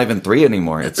 But it's not even 3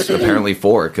 anymore. It's apparently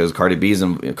 4 because Cardi B's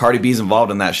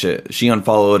involved in that shit. She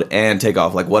unfollowed and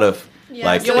Takeoff. Like, what if, Yeah,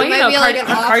 like, so Well, it you might know, be like Cardi- an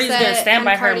Cardi's gonna Offset stand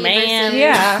by and her Cardi man. versus-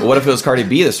 Yeah. what if it was Cardi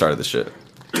B that started the shit?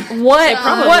 What?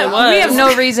 probably What? was. We have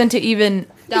no reason to even.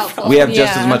 Doubtful. We have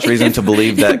just Yeah. as much reason to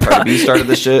believe that Cardi B started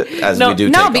the shit as we do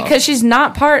No, Takeoff. because she's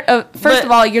not part of. First But-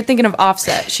 of all, you're thinking of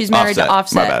Offset. She's married to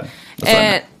Offset. My Offset. bad. That's what I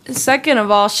meant. And second of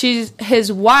all, she's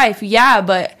his wife. Yeah,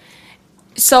 but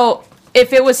so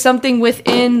if it was something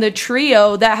within the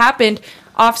trio that happened,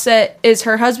 Offset is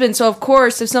her husband. So of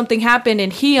course, if something happened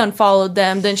and he unfollowed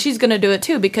them, then she's gonna do it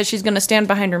too because she's gonna stand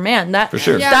behind her man. That For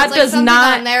sure. Yeah, that it's like does something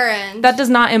not. on their end. That does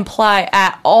not imply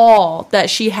at all that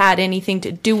she had anything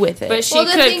to do with it. But she Well,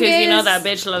 the could thing because you know is- that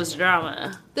bitch loves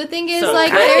drama. The thing is, So-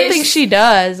 like, I don't there's- think she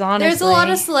does. Honestly, There's a lot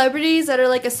of celebrities that are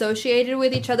like associated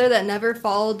with each other that never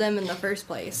followed them in the first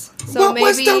place. So What maybe,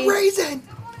 was the reason?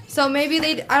 So maybe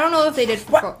they. I don't know if they did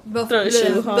Throw a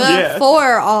shoe, huh?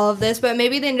 before all of this, but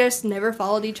maybe they just never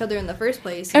followed each other in the first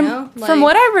place. You And know, from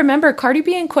what I remember, Cardi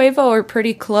B and Quavo are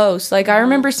pretty close. Like I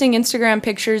remember seeing Instagram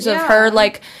pictures of Yeah. her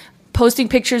like posting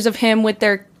pictures of him with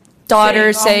their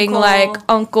daughter saying uncle. like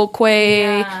Uncle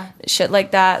Quay, Yeah. shit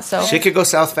like that. So Shit could go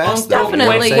south fast. though, you know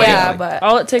what I'm definitely, saying? yeah. Like, But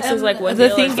All it takes is like one The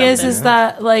deal or thing is something.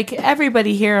 that like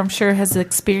everybody here, I'm sure, has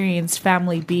experienced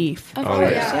family beef. oh,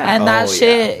 yeah. And that Oh,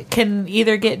 shit can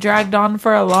either get dragged on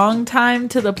for a long time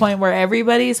to the point where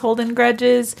everybody's holding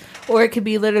grudges, or it could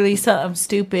be literally something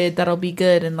stupid that'll be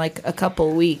good in like a couple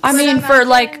weeks. I mean, that for matter,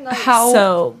 like like- how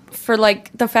So for like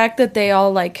the fact that they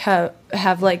all like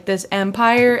have like this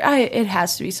empire, it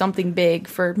has to be something big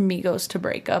for Migos to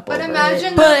break up. But over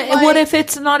imagine it. But like, what if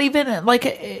it's not even like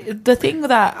the thing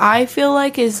that I feel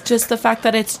like is just the fact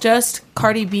that it's just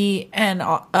Cardi B and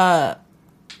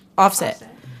Offset.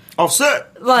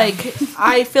 Like,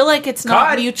 I feel like it's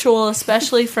not mutual,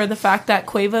 especially for the fact that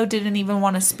Quavo didn't even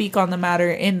want to speak on the matter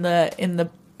in the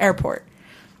airport.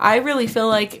 I really feel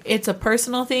like it's a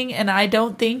personal thing, and I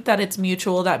don't think that it's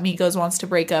mutual that Migos wants to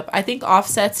break up. I think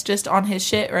Offset's just on his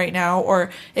shit right now, or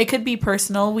it could be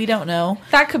personal. We don't know.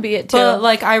 That could be it too. But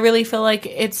like, I really feel like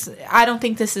I don't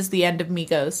think this is the end of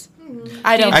Migos.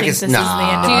 I don't think this is the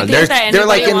end. Do you of think that they're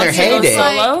like in anybody their wants to go heyday.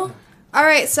 solo? all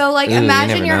right, so like Ooh, you imagine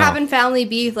never you're know. having family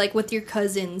beef like with your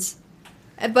cousins,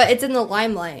 but it's in the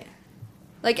limelight.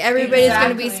 Like everybody's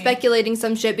gonna be Exactly. speculating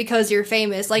some shit because you're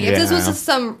famous. Like if this was Yeah. just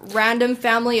some random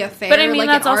family affair, But I mean, like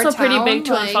that's in our also pretty town, big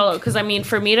to like, unfollow. Because I mean,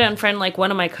 for me to unfriend like one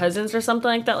of my cousins or something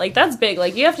like that, like that's big.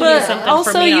 Like you have to do But something.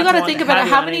 also, for me you not got to want think to about have it.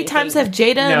 you How on many times anything.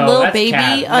 have Jada and No, Lil that's Baby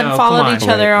cap. No, come unfollowed on. each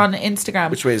other on Instagram?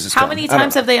 Which way is this How going? many I don't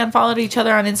times know. have they unfollowed each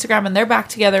other on Instagram and they're back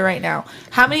together right now?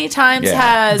 How many times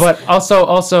has But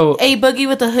also, A Boogie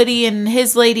with a hoodie and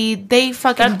his lady, they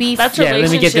fucking beef? that's yeah. Let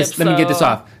me get this. relationships, Let me get this though.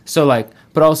 off. So like,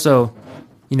 but also,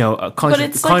 you know,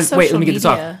 it's like wait. Let me social get this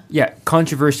off. media. Yeah,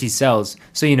 controversy sells.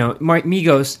 So you know,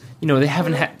 Migos. You know, they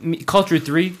haven't had Culture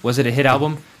 3. Was it a hit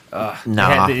album?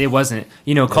 Nah. it wasn't.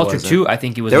 You know, Culture wasn't. 2. I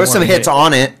think it was. There were more some of a hits hit.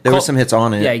 on it. There were Cul- some hits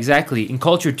on it. Yeah, exactly. And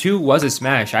Culture 2 was a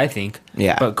smash, I think.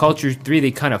 Yeah. But Culture 3,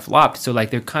 they kind of flopped. So like,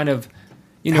 they're kind of.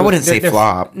 You I know, wouldn't say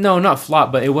flop. No, not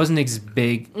flop, but it wasn't as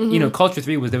big. You know, Culture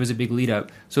 3 there was a big lead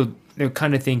up. So they're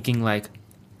kind of thinking like,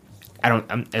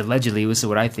 allegedly, this is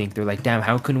what I think. They're like, damn,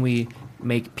 how can we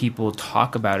make people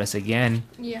talk about us again?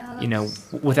 yeah, You know,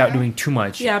 without doing too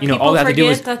much. Yeah, you know, people all they have to do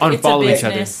is forget that it's a unfollow each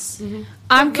other. business.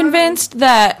 I'm convinced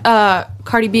that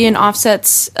Cardi B and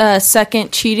Offset's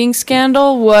second cheating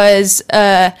scandal was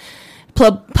a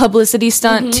publicity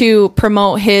stunt to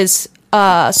promote his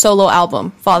solo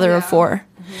album, Father of Four.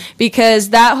 Because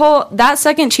that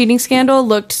second cheating scandal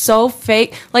looked so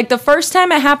fake. Like the first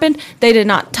time it happened, they did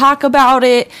not talk about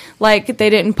it. Like they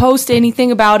didn't post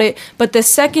anything about it. But the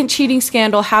second cheating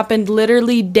scandal happened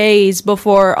literally days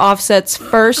before Offset's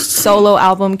first solo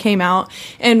album came out.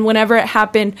 And whenever it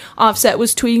happened, Offset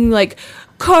was tweeting like,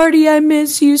 Cardi, I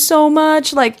miss you so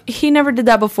much. Like, he never did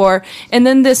that before. And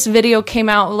then this video came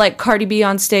out, like, Cardi B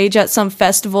on stage at some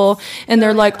festival. And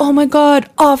they're like, oh my God,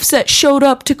 Offset showed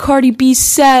up to Cardi B's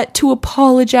set to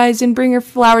apologize and bring her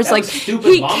flowers. That like, was stupid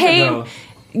he long came. ago.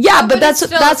 Yeah, No, but but it's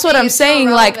still- that's what I'm it's still saying.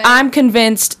 Like, relevant. I'm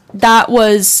convinced that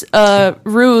was a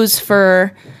ruse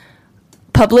for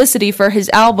publicity for his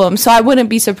album. So I wouldn't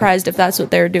be surprised if that's what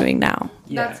they're doing now.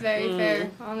 that's very fair.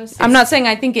 Honestly, I'm not saying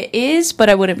I think it is, but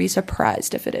I wouldn't be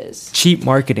surprised if it is. Cheap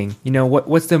marketing. You know,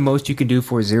 what's the most you can do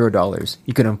for $0?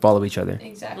 You can unfollow each other.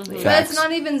 Exactly. But it's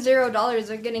not even $0.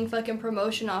 They're getting fucking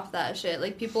promotion off that shit.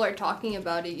 Like people are talking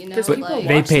about it. You know, But like.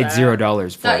 they paid that.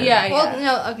 $0 for it. Well,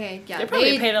 no, okay, yeah. They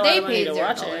probably paid a lot of money to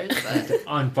watch $0, it. but,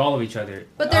 Unfollow each other.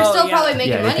 but they're Oh, still yeah. probably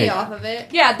making Yeah, they money paid- off of it.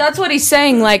 Yeah, that's what he's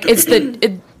saying. Like, it's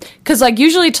because like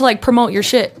usually to like promote your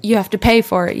shit, you have to pay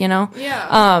for it, you know.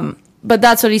 Yeah. But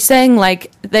that's what he's saying.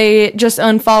 Like, they just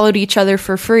unfollowed each other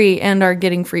for free and are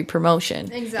getting free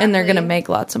promotion, and they're gonna Exactly. make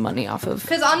lots of money off of.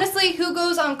 Because honestly, who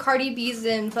goes on Cardi B's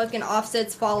and fucking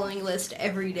Offset's following list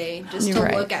every day just You're to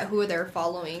right. look at who they're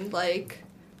following? Like,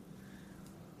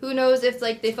 who knows if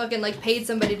like they fucking like paid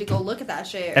somebody to go look at that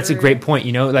shit? That's a or- great point.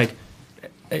 You know, like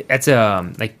that's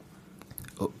like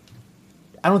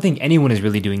I don't think anyone is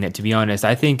really doing that. To be honest,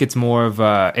 I think it's more of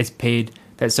it's paid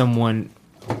that someone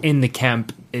in the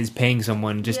camp is paying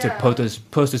someone just to Yeah.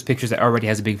 post those pictures that already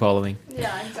has a big following.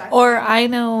 Yeah, exactly. Or I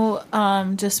know,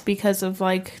 just because of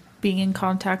like being in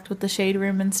contact with the Shade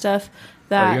Room and stuff,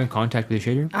 Are you that in contact with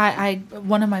the shader? I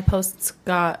one of my posts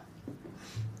got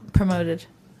promoted.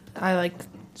 I like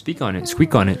Speak on it.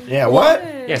 Squeak on it. Yeah, what?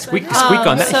 Yeah, squeak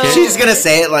on that so- shit. She's gonna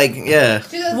say it like, yeah.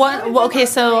 one. Well, okay,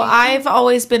 so I've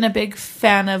always been a big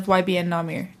fan of YBN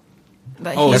Namir.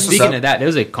 Like, Oh, That's what's speaking up. of that, there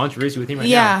was a controversy with him right now.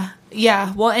 yeah,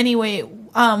 yeah. Well, anyway,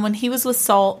 when he was with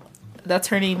Salt, that's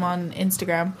her name on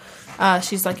Instagram.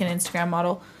 She's like an Instagram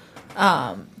model.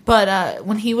 But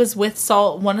when he was with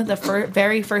Salt, one of the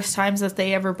very first times that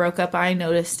they ever broke up, I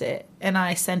noticed it and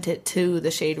I sent it to the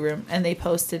Shade Room and they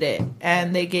posted it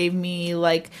and they gave me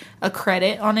like a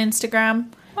credit on Instagram.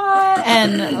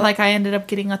 And like I ended up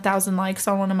getting 1,000 likes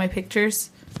on one of my pictures.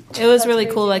 It was really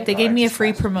cool. Like they gave me a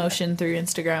free promotion through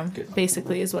Instagram,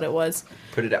 basically is what it was.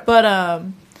 Put it up. But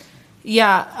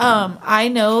Yeah, I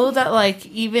know that like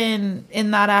even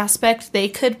in that aspect, they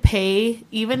could pay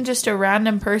even just a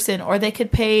random person, or they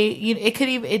could pay. It could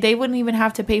even they wouldn't even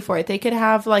have to pay for it. They could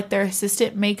have like their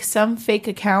assistant make some fake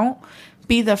account,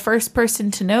 be the first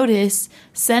person to notice,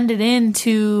 send it in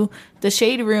to the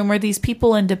shade room or these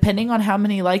people, and depending on how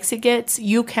many likes it gets,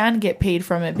 you can get paid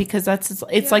from it because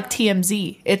it's like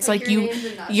TMZ. It's like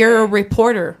you're a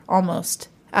reporter almost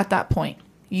at that point.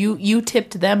 You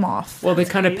tipped them off. Well, they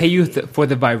kind of pay you for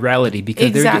the virality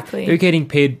because they're getting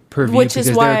paid per view because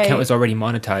their account is already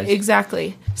monetized.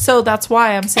 Exactly. So that's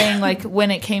why I'm saying, like, when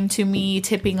it came to me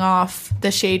tipping off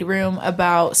the Shade Room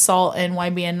about Salt and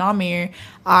YB and Namir,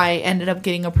 I ended up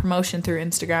getting a promotion through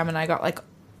Instagram, and I got like,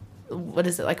 what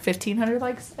is it, like 1,500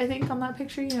 likes, I think, on that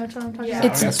picture. You know what I'm talking about?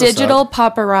 It's digital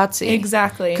paparazzi.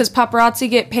 Exactly. Because paparazzi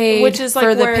get paid which is like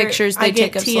for the where pictures they I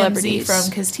take get of TMZ celebrities. from,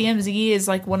 because TMZ is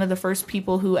like one of the first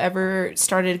people who ever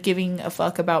started giving a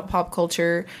fuck about pop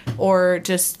culture or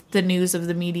just the news of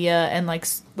the media and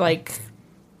like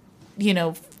you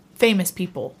know, famous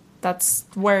people. That's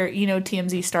where, you know,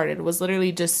 TMZ started, was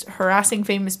literally just harassing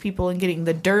famous people and getting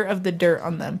the dirt of the dirt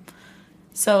on them.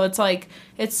 So it's like,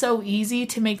 it's so easy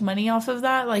to make money off of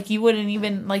that. Like, you wouldn't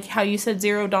even, like how you said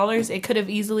 $0, it could have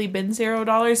easily been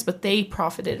 $0, but they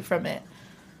profited from it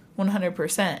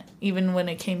 100%. Even when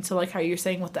it came to like how you're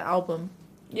saying with the album.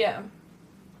 Yeah.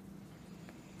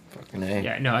 Fucking A.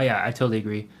 Yeah, no, yeah, I totally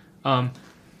agree. But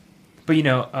you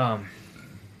know,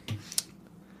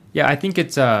 yeah, I think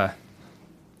it's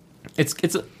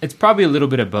probably a little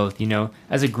bit of both, you know.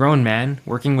 As a grown man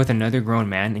working with another grown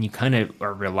man, and you kind of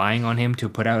are relying on him to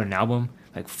put out an album,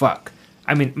 like, fuck.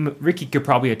 I mean, Ricky could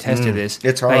probably attest to this.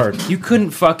 It's hard. Like, you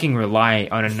couldn't fucking rely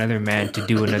on another man to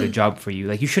do another job for you.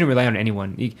 Like, you shouldn't rely on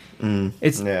anyone.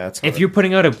 It's hard. If you're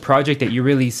putting out a project that you're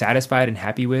really satisfied and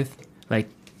happy with, like,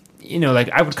 you know, like,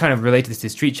 I would kind of relate to this to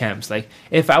Street Champs. Like,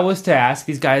 if I was to ask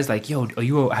these guys, like, yo, are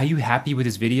you happy with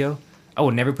this video? I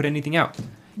would never put anything out.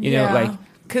 You know, like,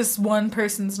 because one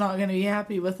person's not going to be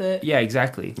happy with it. yeah,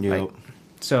 exactly. Yep. Like,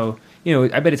 so, you know,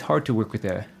 I bet it's hard to work with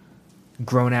a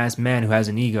grown-ass man who has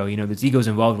an ego. You know, there's egos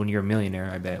involved when you're a millionaire,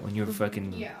 I bet. When you're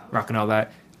fucking rocking all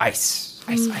that. Ice.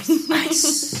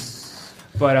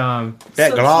 But,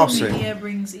 that glossy. Social media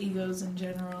brings egos in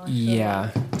general.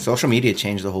 yeah. Social media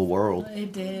changed the whole world.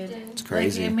 It did. It's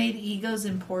crazy. Like, it made egos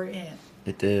important.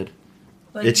 It did.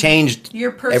 Like, It changed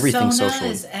your persona everything social.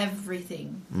 is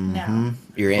everything now.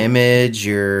 Your image,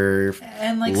 your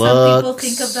And like looks. some people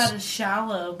think of that as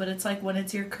shallow, but it's like when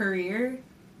it's your career,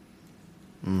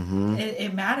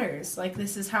 it matters. Like,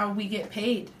 this is how we get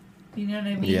paid. You know what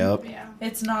I mean? Yep. Yeah.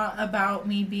 It's not about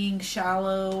me being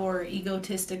shallow or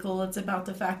egotistical. It's about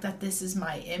the fact that this is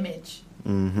my image.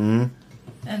 Mm-hmm.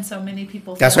 And so many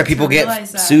people. That's fail why people to get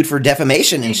realize that. sued for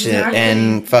defamation and shit, Exactly.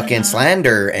 and fucking Uh-huh.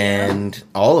 slander and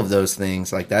all of those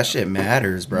things. Like, that shit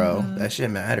matters, bro. Mm-hmm. That shit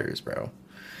matters, bro.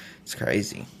 It's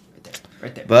crazy.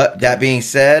 Right there. But that being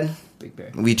said, Big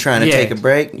Bear. we trying to Yeah. take a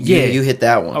break. Yeah. You hit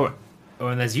that one. Oh,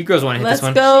 unless you girls want to hit Let's this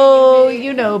one. go.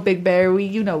 You know, Big Bear.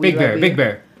 We love Big Bear, you. Big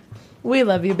Bear. We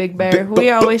love you, Big Bear. We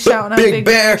always shouting out Big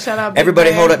Bear. Shout out, Big Everybody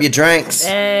Bear. hold up your drinks.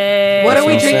 Hey. What are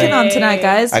we That's what I'm drinking saying. on tonight,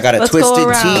 guys? I got a Let's go twisted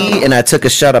around. tea, and I took a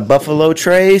shot of Buffalo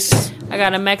Trace. I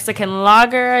got a Mexican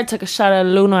lager. I took a shot of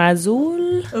Luna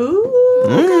Azul.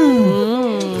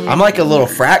 Ooh. I'm like a little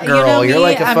frat girl. You know You're me,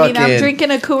 like a fucking. I'm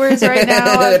drinking a Coors right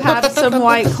now. I've had some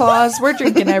White Claws. We're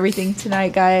drinking everything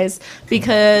tonight, guys,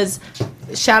 because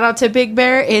shout out to Big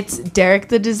Bear. It's Derek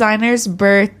the designer's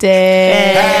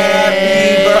birthday.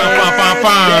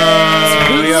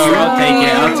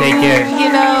 I'll take it.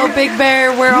 You know, Big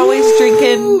Bear, we're always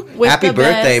drinking with Happy the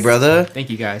birthday, best. brother. Thank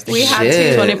you guys. We had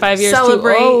Shit. to 25 years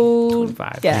celebrate. too old.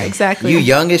 25. Yeah, exactly. You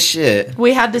young as shit.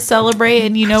 We had to celebrate,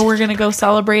 and you know we're gonna go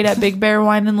celebrate at Big Bear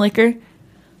Wine and Liquor.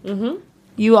 Mm-hmm.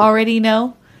 You already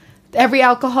know. Every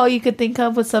alcohol you could think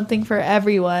of was something for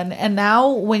everyone. And now,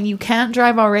 when you can't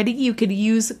drive already, you could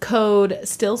use code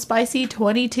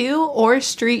StillSpicy22 or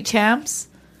Street Champs,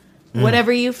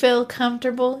 whatever you feel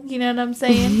comfortable. You know what I'm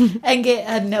saying? And get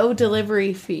a no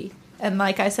delivery fee. And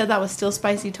like I said, that was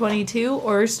StillSpicy22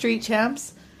 or Street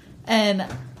Champs, and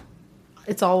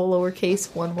it's all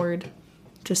lowercase, one word.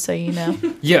 Just so you know.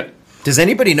 Yeah. Does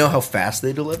anybody know how fast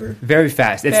they deliver? Very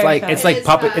fast. It's Very like fast. it's like It is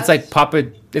Papa. fast. It's like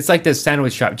Papa. It's like the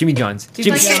sandwich shop, Jimmy John's.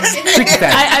 Jimmy John's. Freaky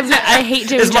fast. I hate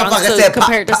Jimmy This John's, motherfucker so said,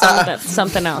 compared to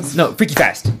something else. No, freaky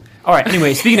fast. All right.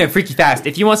 Anyway, speaking of freaky fast,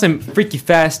 if you want some freaky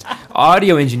fast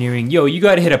audio engineering, yo, you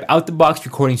gotta hit up Out the Box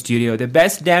Recording Studio, the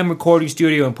best damn recording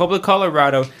studio in Pueblo,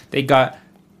 Colorado. They got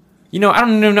You know, I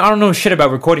don't know shit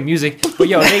about recording music, but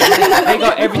yo, they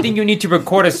got everything you need to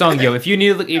record a song, yo. If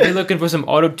you're looking for some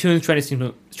auto tunes, trying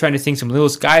to sing some Little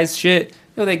Skies shit,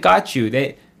 yo, they got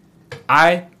you.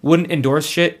 I wouldn't endorse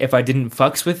shit if I didn't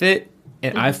fucks with it,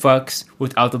 and I fucks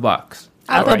with Out the Box.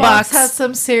 Out the Box has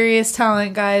some serious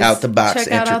talent, guys. Out the Box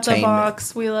Check out Out the Entertainment.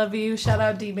 Box. We love you. Shout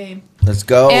out D-Main. Let's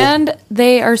go. And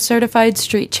they are certified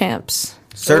street champs.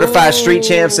 Certified street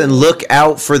champs, and look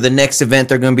out for the next event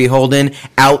they're going to be holding.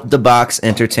 Out the Box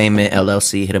Entertainment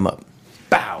LLC. Hit them up.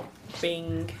 Bow.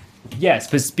 Bing. Yes,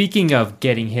 but speaking of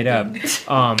getting hit up,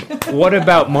 what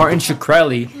about Martin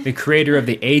Shkreli, the creator of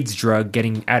the AIDS drug,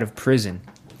 getting out of prison?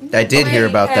 I did hear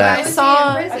about I that.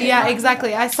 saw, yeah,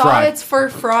 exactly. I saw Fraud. it's for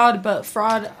fraud, but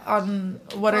fraud on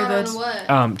what are those?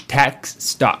 Tax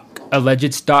stock,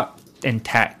 alleged stock, and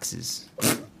taxes.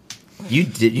 You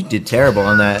did terrible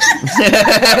on that.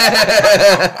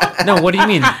 No, what do you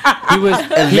mean? He was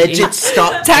Alleged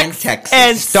stock and taxes.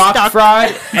 and stock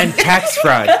fraud and tax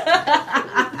fraud.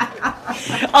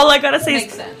 All I gotta say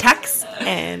is tax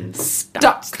and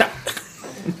stock.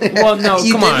 Well, no,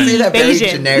 You come did on. say that very Asian.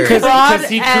 generic. Fraud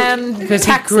he and because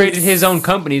he created his own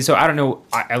company, so I don't know.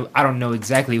 I don't know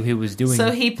exactly what he was doing.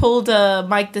 So he pulled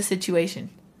Mike the Situation.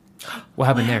 What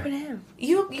happened there?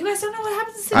 You guys don't know what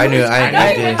happened to the I knew.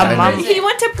 Situation? I knew. He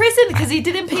went to prison because he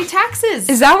didn't pay taxes.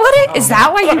 Is that what it? Is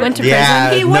that why he went to Yeah,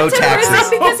 prison? He no went to taxes.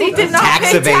 prison because he did not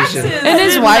Tax pay evasion. taxes. And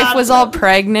his wife was all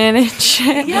pregnant and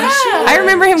shit. Yeah. I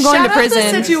remember him going Shout to out prison.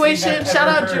 the situation. Shout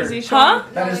out Jersey Shore. Huh?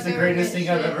 That is the greatest thing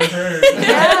I've ever heard.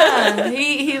 Yeah,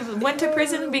 he went to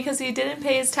prison because he didn't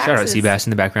pay his taxes. Shout out Seabass in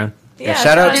the background. Yeah.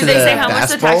 Shout out to Did they the say how much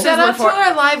the basketball. taxes Shout were out to for?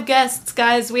 our live guests,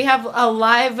 guys. We have a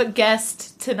live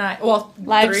guest tonight. Well,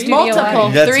 Live three? studio multiple.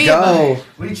 audience. Let's Three of them. go.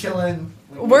 We chillin'.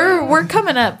 We're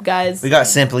coming up, guys. We got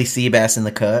Simply Seabass in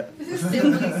the cut.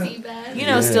 You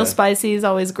know, Yeah. Still Spicy is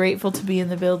always grateful to be in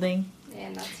the building.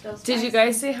 Did you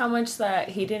guys see how much that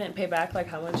he didn't pay back? Like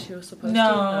how much he was supposed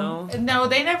No, to? no,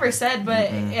 they never said. But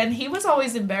and he was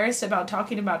always embarrassed about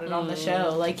talking about it on the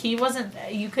show. Like he wasn't.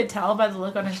 You could tell by the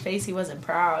look on his face he wasn't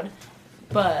proud.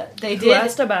 But they Who did.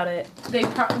 asked about it?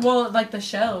 Well, like the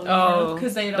show. Oh,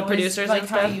 because they the producers like and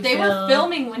how stuff? you They feel. were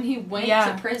filming when he went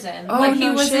Yeah. to prison. Oh, Like he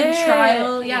no was in shit.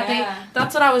 trial. Yeah, Yeah.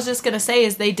 that's what I was just gonna say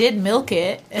is they did milk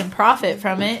it and profit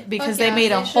from it because Fuck they yeah,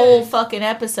 made a they whole should. fucking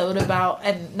episode about,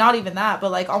 and not even that, but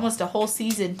like almost a whole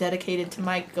season dedicated to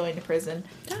Mike going to prison.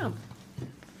 Damn.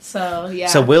 So yeah.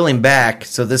 So wheeling back,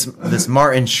 so this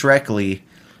Martin Shkreli,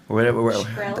 or whatever,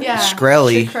 yeah.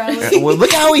 Shkreli. Shkreli. Well,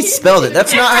 look how he spelled it.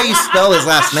 That's not how you spell his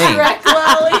last name.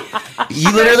 You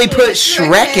literally put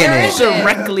Shrek in it.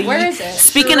 Directly. Where is it?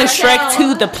 Speaking of Shrek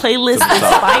 2, the playlist is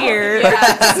fire.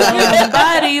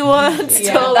 Somebody once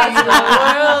told me the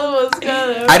world was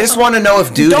gonna. I just want to know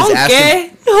if dude is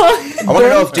asking. I want to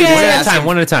know if dude is One at a asking. time.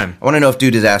 One at a time. I want to know if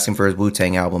dude is asking for his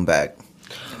Wu-Tang album back.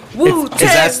 It's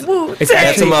That's a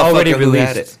actually already motherfucker who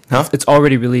had released. it. Huh? It's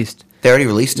already released. They already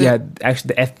released it? Yeah,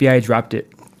 actually, the FBI dropped it.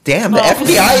 Damn, the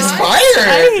FBI is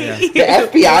fired. The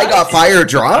FBI got fire I'm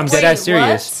dropped. dead ass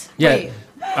serious. Wait.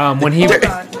 Yeah. When he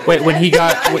when he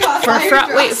got For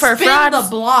fraud. Wait, for Spin fraud. the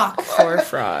block. For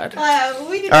fraud. All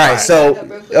right,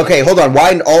 so okay, hold on.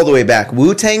 Wind all the way back.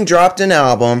 Wu-Tang dropped an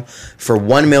album for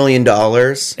 $1 million.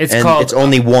 It's called It's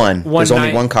only one. One There's only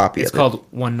Night- one copy It's of it. called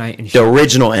One Night in The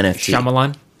original NFT.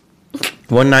 Shyamalan.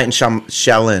 One Night in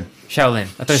Shaolin. Shaolin. I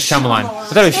thought it was Shyamalan. I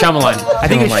thought it was Shyamalan. I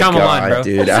think Oh it's my Shyamalan, God, bro.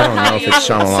 dude. I don't know if it's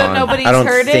Shyamalan. nobody's I don't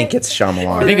heard it? think it's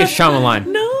Shyamalan. I think it's Shyamalan.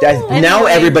 Now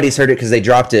Anyway. everybody's heard it because they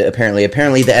dropped it.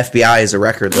 Apparently, the FBI is a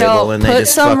record label, Yo, and they put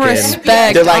just some fucking.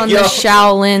 respect They're like, on yo. the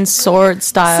Shaolin sword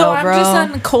style, So I'm bro. just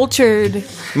uncultured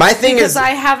My thing because is, I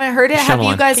haven't heard it. Have you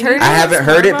Shyamalan. guys heard it? I haven't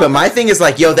heard it, but my thing is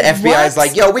like, yo, the FBI is What?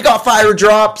 like, yo, we got fire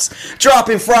drops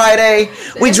dropping Friday.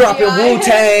 We dropping FBI? Wu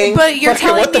Tang. But you're Fucking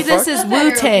telling what the me this fuck? is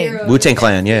Wu Tang. Wu-Tang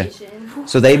Clan, yeah.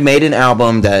 So they made an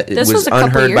album that This was was a couple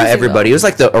unheard by years everybody. ago. It was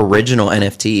like the original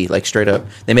NFT, like straight up.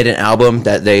 They made an album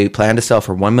that they planned to sell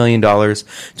for $1 million to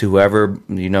whoever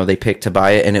they picked to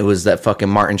buy it, and it was that fucking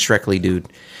Martin Shkreli dude.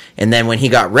 And then when he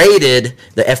got raided,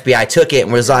 the FBI took it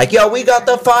and was like, "Yo, we got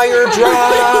the fire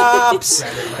drops."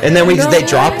 And then they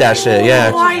dropped that shit. Oh,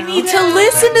 Yeah, I need to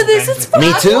listen to this. It's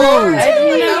me too.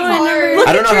 Look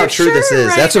I don't at know how your true this shirt is.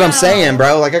 right That's what I'm now. saying,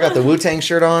 bro. Like I got the Wu-Tang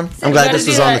shirt on. I'm glad this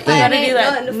is on the You thing. gotta do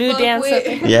that new dance.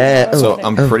 Yeah. So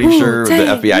I'm pretty sure the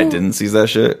FBI didn't seize that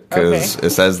shit because it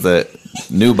says that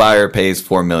new buyer pays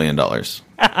 $4 million.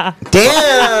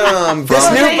 Damn, this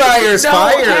From- new buyer's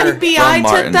fire. From FBI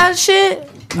Martin. took that shit.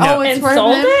 Oh, it's And for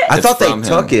sold him? it? I It's thought they from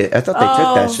took him. it. I thought they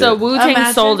took that shit. So Wu Tang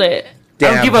Imagine. sold it.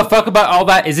 I don't give a fuck about all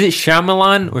that. Is it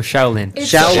Shyamalan or Shaolin?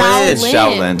 It's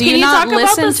Shaolin. Do you not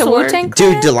listen to Wu-Tang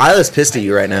Clan? Dude, Delilah's pissed at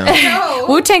you right now. No.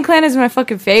 Wu-Tang Clan is my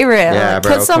fucking favorite. Yeah, Like,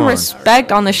 bro, put some come on.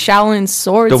 respect on the Shaolin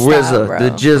sword The style, RZA, bro. the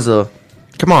Jizza.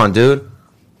 Come on, dude.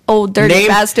 Old dirty Name-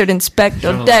 bastard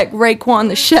Inspector Deck, Raekwon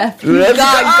the Chef, Let's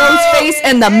God, go. Ghostface,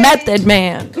 and the Method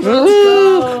Man.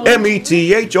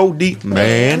 METHOD,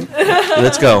 man.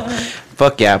 Let's go.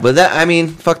 Fuck yeah. But that, I mean,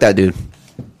 fuck that dude.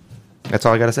 That's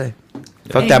all I gotta say.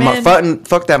 Fuck that,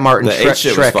 fuck that Martin. The AIDS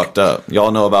shit was fucked up.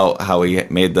 Y'all know about how he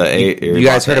made the AIDS. You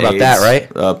guys heard about that, right?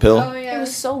 Pill. Oh, yeah. It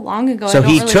was so long ago. So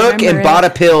he took and bought a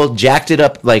pill, jacked it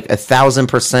up like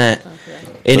 1,000%,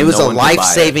 and it was no a one could buy it.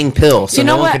 life-saving pill. So You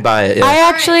know no one what? could buy it. Yeah. I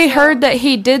actually heard that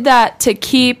he did that to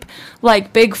keep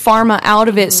like big pharma out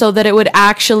of it, so that it would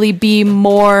actually be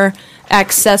more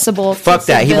accessible. Fuck to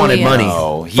that. He wanted civilians. money.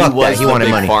 No, he Fuck was that. He the wanted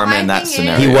big money. pharma in that My thing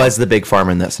scenario. is- He was the big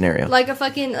pharma in that scenario. Like a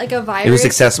fucking like a virus. It was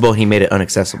accessible. He made it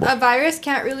unaccessible. A virus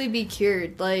can't really be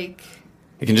cured. Like,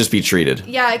 It can just be treated.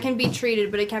 yeah, it can be treated,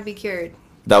 but it can't be cured.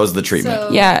 That was the treatment.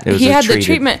 So, Yeah, It was he a had the treated.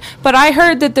 treatment. But I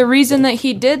heard that the reason that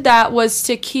he did that was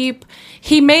to keep.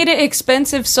 He made it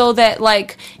expensive so that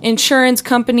like insurance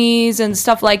companies and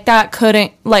stuff like that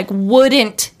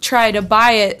wouldn't try to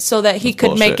buy it, so that he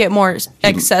could make bullshit. it more He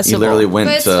accessible. literally But went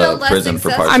it's still to less prison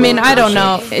for parts. I mean, of I it. don't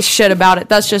know shit about it.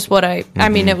 That's just what I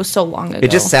mean, it was so long ago.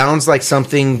 It just sounds like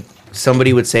something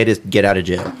somebody would say to get out of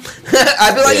jail.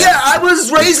 I'd be like, Yeah. yeah, I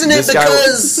was raising it This guy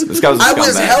because was a I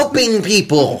was scumbag. helping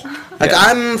people. Like, Yeah.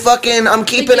 I'm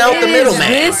keeping out the It is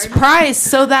middleman. This price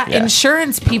so that Yeah.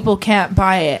 insurance people can't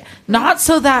buy it, not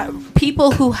so that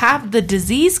people who have the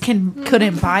disease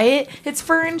couldn't buy it. It's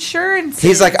for insurance.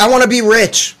 He's like, I want to be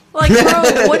rich. Like,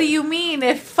 bro, what do you mean?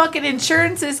 If fucking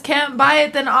insurances can't buy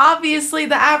it, then obviously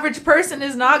the average person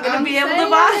is not going to be able to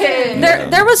buy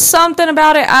it. there was something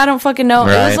about it. I don't fucking know.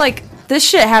 It Right. was like this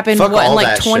shit happened Fuck what in all like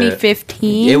that shit.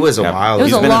 2015. It was a Yeah. while. It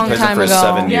was He's a been long in prison time for ago.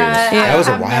 7 years. Yeah, Yeah. I That was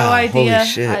a have while. no idea. Holy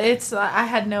shit. I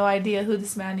had no idea who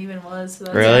this man even was. So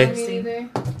that's Really? interesting.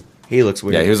 He looks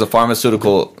weird. Yeah, he was a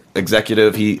pharmaceutical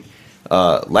executive. He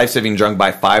life-saving drug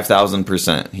by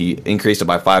 5,000%. He increased it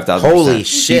by 5,000%. Holy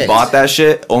shit. He bought that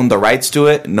shit, owned the rights to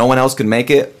it. No one else could make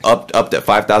it. Upped at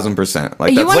 5,000%.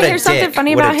 Like You that's want what to a hear something dick.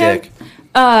 funny What a about him? dick.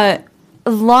 A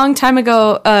long time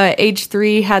ago,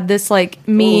 H3 had this like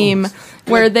meme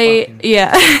where they,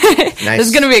 yeah, this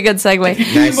is gonna be a good segue.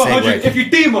 Nice segue. If you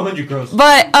deem 100 girls.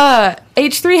 But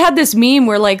H3 had this meme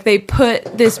where like they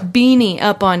put this beanie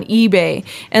up on eBay,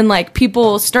 and like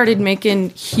people started making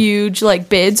huge like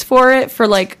bids for it for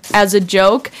like as a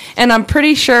joke. And I'm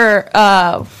pretty sure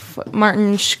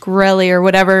Martin Shkreli or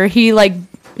whatever, he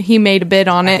made a bid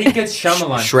on I it. think it's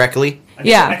Shyamalan. Shrekley.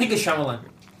 Yeah. I think it's Shyamalan.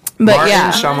 But Martin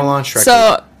yeah. Shyamalan Shrekley.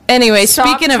 So anyway, Stop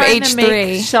speaking of trying to make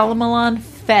H3, Shyamalan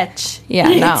fetch. yeah,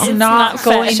 no. It's not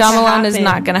going to Shyamalan is happen.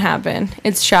 not going to happen.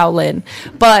 It's Shaolin.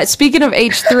 But speaking of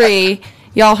H3,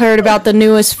 y'all heard about the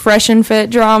newest Fresh and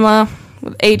Fit drama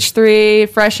with H3,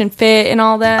 Fresh and Fit, and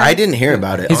all that? I didn't hear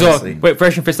about it, He's all, honestly. wait,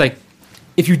 Fresh and Fit's like,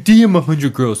 if you DM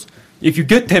 100 girls, if you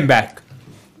get 10 back.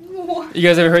 You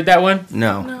guys ever heard that one?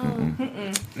 No.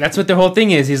 That's what the whole thing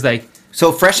is. He's like,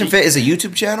 So Fresh and Fit is a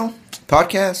YouTube channel?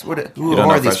 Podcast? Who You don't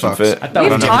are know these Fresh and fucks? Fit? I thought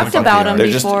We've we were talked about them They're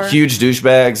before. just huge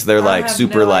douchebags. They're like have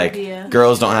super no like idea.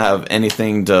 girls don't have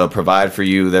anything to provide for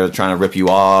you. They're trying to rip you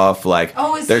off. Like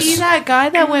Oh, is there's he that guy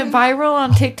that went viral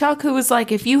on TikTok who was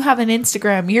like, if you have an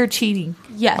Instagram, you're cheating?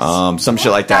 Yes. some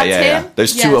shit like that. That's Yeah, yeah. him?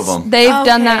 There's Yes. two of them. They've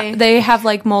done Okay. that. They have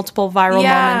like multiple viral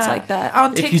moments like that.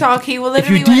 On if you- TikTok, he will if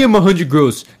you literally DM 100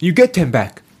 girls, you get 10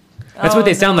 back. That's what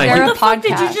they sound like. They're What a the fuck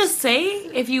did podcast. you just say?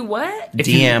 If you what? If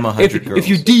you- DM 100 if, girls. If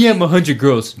you DM 100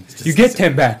 girls, you get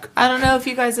 10 back. I don't know if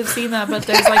you guys have seen that, but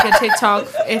there's like a TikTok,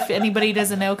 if anybody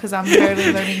doesn't know, because I'm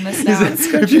barely learning this now.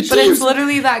 But it's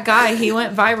literally that guy. He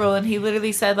went viral and he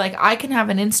literally said, like, I can have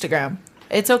an Instagram.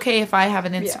 It's okay if I have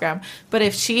an Instagram. But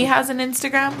if she has an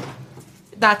Instagram,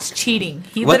 that's cheating.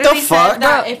 He What the literally fuck? said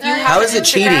that if you have How an is it Instagram,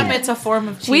 cheating? it's a form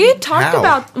of cheating.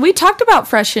 We talked about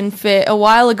Fresh and Fit a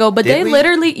while ago, but Did they we?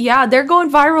 literally, they're going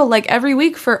viral like every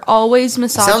week for always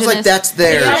misogynist. Sounds like that's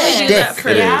their Yeah, shtick. that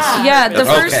pretty much. Yeah,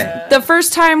 Okay. the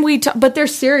first time but they're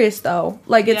serious though.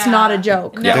 Like it's Yeah. not a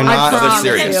joke. No, They're not- I promise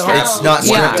they're serious. you. It's not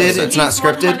Yeah. scripted. It's not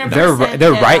scripted.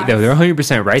 They're right though. They're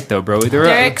 100% right though, bro. They're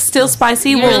Derek, still spicy.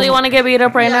 You really want to get beat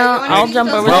up right now? you wanna I'll keep jump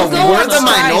those over Bro, there. we're the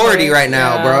minority right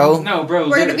now, bro. no, bro.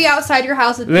 We're gonna be outside your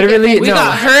house. With Literally, We no.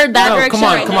 got heard that No, direction. come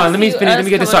on, right come now. on. Let me See finish. Let us me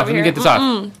get this coming off. Let me over get this here. off.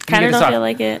 Mm-mm. Let me Kinda get this don't off. feel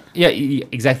like it. Yeah,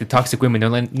 exactly. Toxic women. They're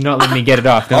not letting me get it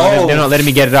off. They're not letting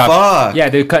me get it off. Fuck. Yeah,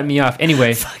 they're cutting me off.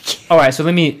 Anyway. All right, so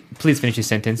let me please finish this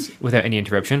sentence without any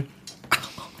interruption.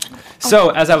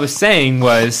 So, as I was saying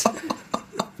was,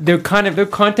 their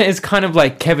content is kind of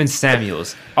like Kevin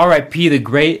Samuels. R.I.P. the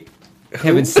great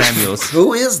Kevin Samuels.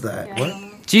 Who is that?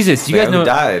 What? Jesus, you guys know.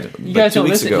 Died. You guys don't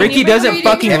listen. Ago. Ricky doesn't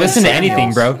fucking listen to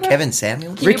anything, bro. Kevin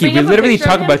Samuels. Ricky, we literally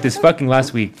talked about this fucking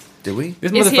last week. Did we?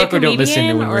 This motherfucker don't listen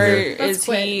to when we're here. Is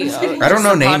he? I don't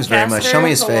know names very much. Show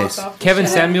me his face. Kevin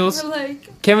Samuels.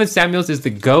 Kevin Samuels is the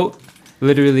GOAT.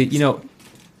 Literally,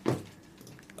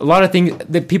 a lot of things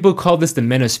that people call this the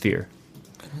manosphere.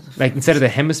 Like instead of the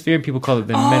hemisphere, people call it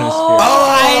the manosphere. Oh,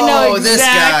 I know this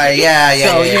guy.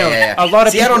 Yeah. A lot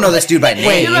of people, I don't know this dude by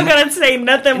name. You're not gonna say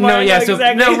nothing more.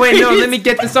 Let me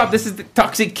get this off. This is the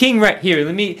toxic king right here.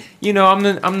 Let me,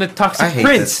 I'm the toxic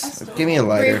prince. This. Give me a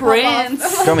lighter.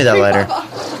 Prince. Show me that lighter.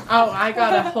 Oh, I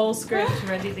got a whole script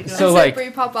ready to go. So like,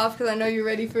 Bree, pop off because I know you're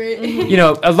ready for it.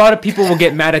 A lot of people will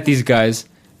get mad at these guys,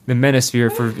 the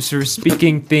manosphere, for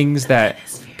speaking things that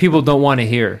people don't want to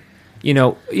hear.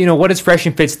 What is Fresh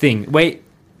and Fit's thing? Wait,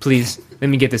 please, let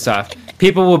me get this off.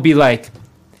 People will be like,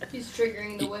 he's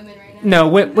triggering the women right now.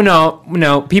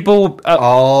 No. People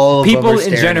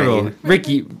in general,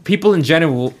 Ricky. People in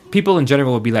general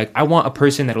will be like, I want a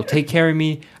person that'll take care of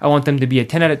me. I want them to be a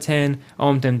 10 out of 10. I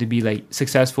want them to be like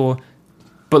successful.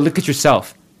 But look at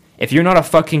yourself. If you're not a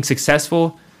fucking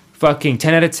successful, fucking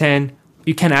 10 out of 10,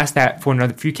 you can't ask that from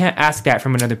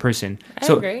another person.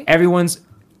 I agree. Everyone's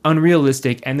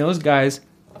unrealistic, and those guys,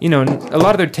 a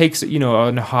lot of their takes,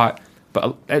 are hot,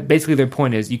 but basically their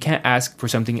point is you can't ask for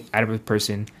something out of a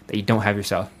person that you don't have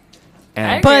yourself.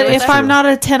 But if I'm not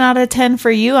a 10 out of 10 for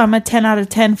you, I'm a 10 out of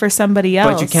 10 for somebody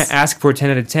else. But you can't ask for a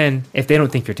 10 out of 10 if they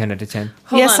don't think you're 10 out of 10.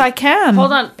 Yes, I can.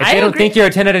 Hold on. If they don't think you're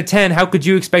a 10 out of 10, how could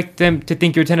you expect them to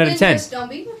think you're a 10 out of 10? Just don't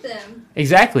be with them.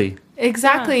 Exactly.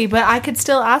 Exactly, but I could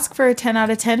still ask for a 10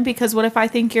 out of 10 because what if I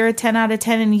think you're a 10 out of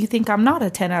 10 and you think I'm not a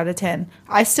 10 out of 10?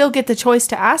 I still get the choice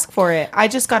to ask for it. I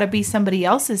just got to be somebody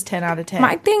else's 10 out of 10.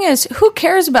 My thing is, who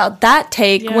cares about that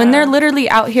take when they're literally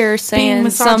out here saying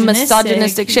some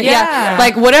misogynistic shit? Yeah.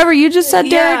 Like whatever you just said,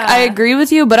 Derek, I agree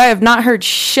with you, but I have not heard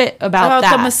shit about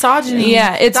that. The misogyny.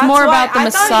 Yeah, it's more about the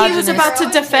misogyny. I thought he was about to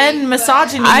defend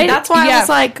misogyny. That's why I was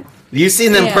like... You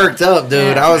seen them perked up,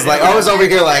 dude. I was like, I was over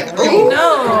here like, ooh.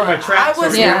 No,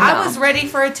 I was ready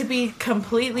for it to be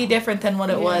completely different than what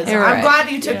it was. I'm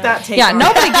glad you took that take. Yeah,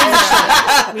 nobody gives a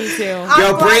shit. Me too.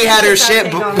 Yo, Bree had her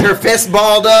shit, her fist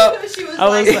balled up.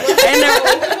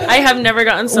 I have never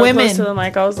gotten so close to the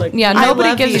mic. I was like,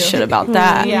 nobody gives a shit about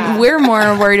that. Yeah. We're more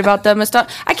worried about them and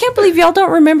stuff. I can't believe y'all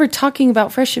don't remember talking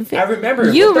about Fresh and Fit. I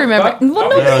remember. You remember. Well,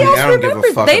 nobody else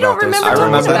remembers. They don't remember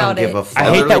talking about it.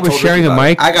 I hate that we're sharing a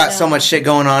mic. I got so much shit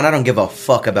going on. I don't give a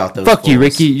fuck about those. Fuck you,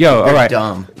 Ricky. Yo, all right.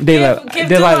 Dumb.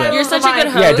 Delilah. You're such a good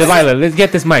host. Yeah, Delilah. Let's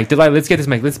get this mic.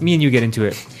 Let's me and you get into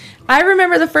it. I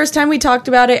remember the first time we talked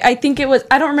about it. I think it was,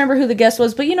 I don't remember who the guest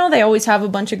was, but they always have a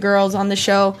bunch of girls on the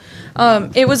show.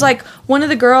 It was like one of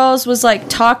the girls was like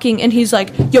talking and he's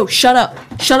like, yo, shut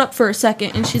up for a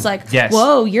second. And she's like,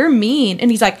 whoa, you're mean. And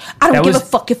he's like, I don't give a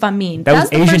fuck if I'm mean. That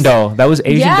was Asian Doll. That was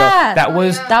Asian Doll. That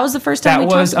was the first time we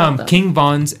talked about them. King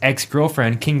Von's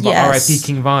ex-girlfriend, King Von, R.I.P.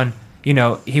 King Von.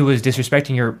 He was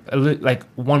disrespecting her like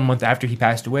 1 month after he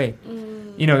passed away.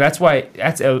 That's why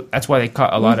they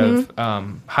caught a lot of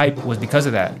hype was because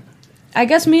of that. I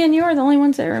guess me and you are the only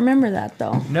ones that remember that,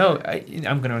 though. No,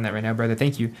 I'm gonna own that right now, brother.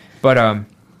 Thank you. But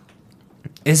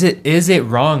is it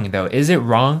wrong though? Is it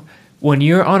wrong when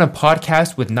you're on a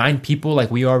podcast with 9 people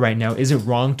like we are right now? Is it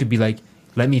wrong to be like,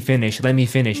 let me finish,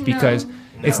 because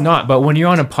it's not. But when you're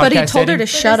on a podcast, but he told her to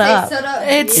shut up.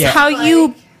 It's how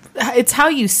you. It's how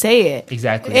you say it.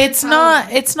 Exactly. It's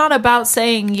not about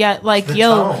saying yo,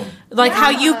 like how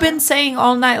you've been saying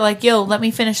all night, like, yo, let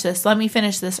me finish this,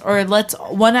 or let's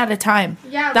one at a time.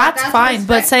 Yeah, that's fine.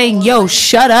 But saying, yo,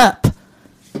 shut up,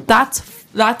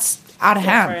 that's out of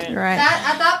hand. Right.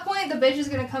 At that point, the bitch is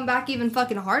gonna come back even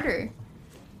fucking harder.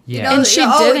 Yeah. And she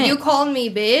didn't. You called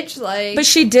me bitch, like. But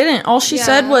she didn't. All she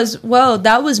said was, "Whoa,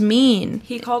 that was mean."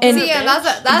 He called her a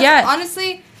bitch. That's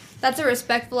honestly. That's a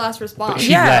respectful ass response.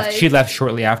 But she left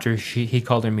shortly after he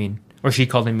called her mean. Or she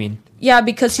called him mean. Yeah,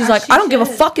 because he's like, I don't give a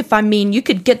fuck if I'm mean. You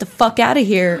could get the fuck out of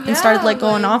here. And started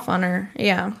going off on her.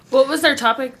 Yeah. What was their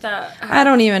topic that... I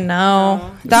don't even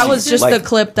know. That was just the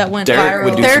clip that went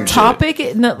viral. Their topic,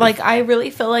 I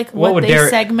really feel like what they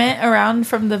segment around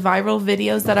from the viral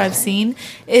videos that I've seen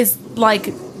is like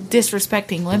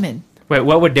disrespecting women. Wait,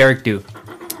 what would Derek do?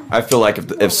 I feel like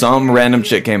if some random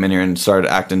chick came in here and started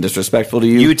acting disrespectful to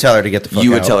you, you would tell her to get the fuck out.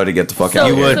 You would tell her to get the fuck out.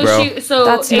 You would, bro.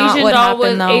 That's not what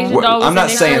happened, though. I'm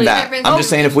not saying that. I'm just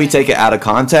saying if we take it out of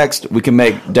context, we can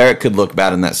make Derek could look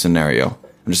bad in that scenario.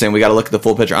 I'm just saying we got to look at the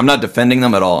full picture. I'm not defending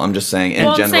them at all. I'm just saying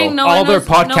in general. All their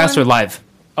podcasts are live.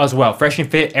 as well. Fresh and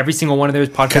Fit, every single one of those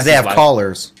podcasts. Because they have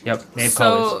callers. Yep, they have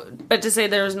callers. But to say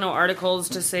there was no articles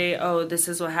to say, oh, this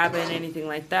is what happened, anything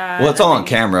like that. Well, it's all on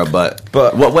camera, but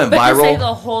what went But to say viral?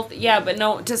 the whole, but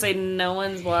no, to say no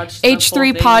one's watched H3 the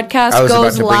whole thing. podcast I was about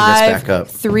goes to bring this live back up.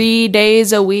 3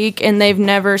 days a week, and they've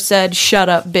never said "shut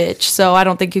up, bitch." So I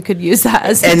don't think you could use that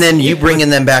as. And then you bringing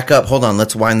them back up. Hold on,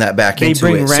 let's wind that back They into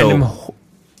bring it. random. So,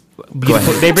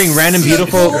 Beautiful, they bring random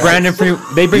beautiful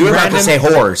they bring You were about random to say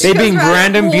whores. They bring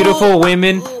random beautiful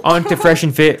women onto Fresh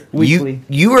and Fit weekly.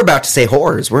 you were about to say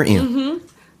whores, weren't you? Mm-hmm.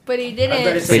 But he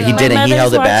didn't. But he didn't. He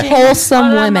held it back.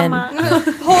 Wholesome women.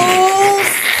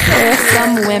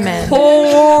 Wholesome women.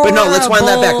 But no, let's wind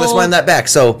that back. Let's wind that back.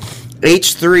 So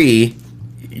H3.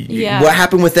 Yeah. What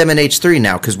happened with them in H3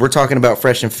 now? Because we're talking about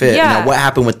Fresh and Fit. Yeah. Now, what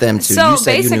happened with them too? So you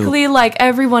said basically, you knew like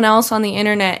everyone else on the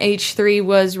internet, H3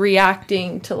 was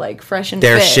reacting to like Fresh and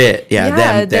their Fit. shit. Yeah,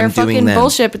 them their doing fucking them.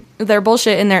 bullshit, their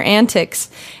bullshit and their antics.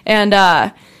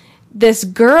 And this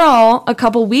girl a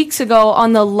couple weeks ago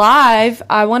on the live,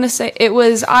 I want to say it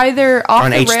was either off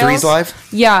On the H3's rails. live?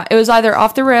 Yeah, it was either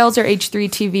off the rails or H3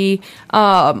 TV.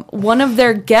 One of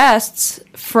their guests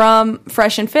from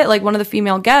Fresh and Fit, like one of the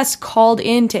female guests, called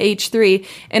in to H3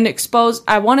 and exposed,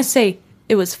 I want to say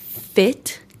it was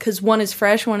Fit, because one is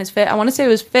Fresh, one is Fit. I want to say it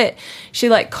was Fit. She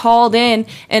like called in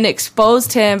and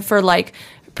exposed him for like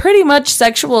pretty much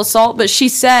sexual assault, but she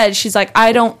said, she's like,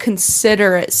 I don't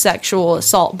consider it sexual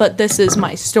assault, but this is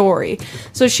my story.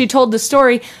 So she told the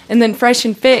story, and then Fresh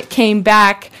and Fit came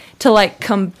back to like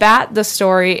combat the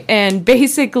story, and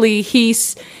basically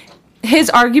his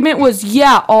argument was,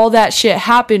 yeah, all that shit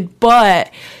happened, but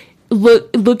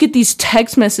look at these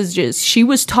text messages. She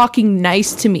was talking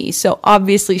nice to me, so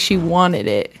obviously she wanted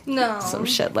it. No. Some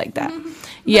shit like that.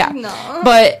 Yeah. No.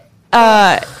 But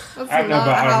That's not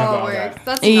how it works.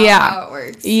 That's not how it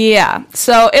works. Yeah.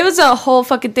 So it was a whole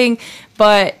fucking thing.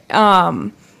 But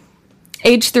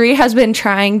H3 has been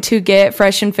trying to get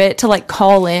Fresh and Fit to like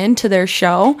call in to their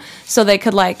show so they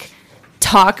could like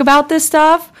talk about this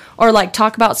stuff or like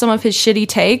talk about some of his shitty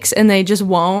takes, and they just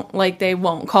won't. Like they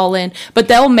won't call in. But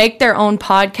they'll make their own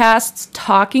podcasts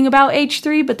talking about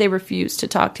H3, but they refuse to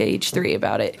talk to H3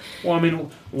 about it. Well, I mean,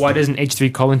 why doesn't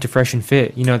H3 call into Fresh and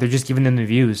Fit? You know, they're just giving them the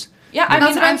views. Yeah, I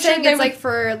That's mean, what I'm sure saying. It's like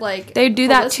for like they do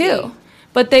that publicity. too,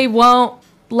 but they won't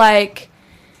like.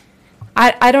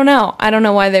 I don't know. I don't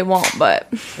know why they won't, but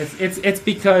It's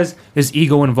because there's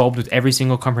ego involved with every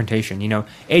single confrontation. You know,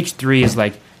 H3 is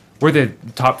like, we're the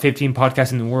top 15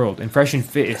 podcast in the world, and Fresh and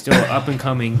Fit is still an up and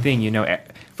coming thing. You know,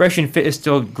 Fresh and Fit is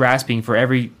still grasping for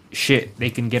every shit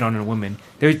they can get on a woman.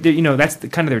 They're you know, that's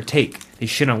kind of their take. They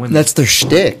shit on women. That's their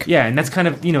shtick. Yeah, and that's kind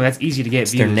of, you know, that's easy to get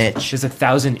It's views. their niche. There's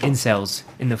 1,000 incels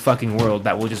in the fucking world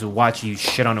that will just watch you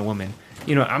shit on a woman.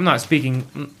 You know, I'm not speaking,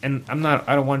 and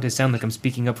I don't want it to sound like I'm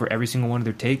speaking up for every single one of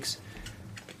their takes,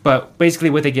 but basically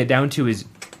what they get down to is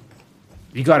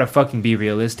you gotta fucking be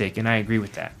realistic, and I agree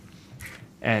with that.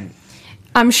 And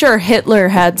I'm sure Hitler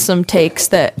had some takes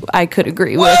that I could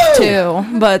agree with too,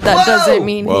 but that doesn't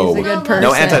mean he's a good person.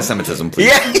 No anti-Semitism, please.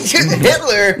 Yeah,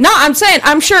 Hitler. No, I'm saying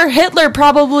I'm sure Hitler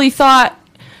probably thought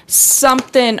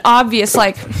something obvious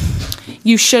like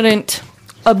you shouldn't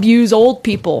abuse old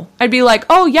people. I'd be like,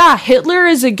 oh yeah, Hitler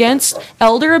is against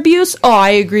elder abuse. Oh, I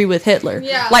agree with Hitler.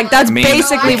 Yeah, like that's I mean,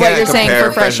 basically you what can't you're saying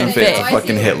compare for Fresh and Fit. to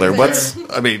fucking Hitler. What's,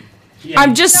 I mean,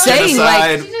 I'm just saying,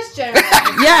 like, genocide. Just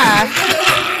general.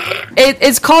 yeah,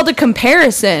 it's called a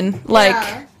comparison. Like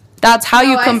Yeah. that's how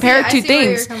No, you I compare see two where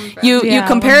you're things. coming from. You Yeah,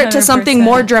 compare it to something 100%.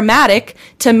 more dramatic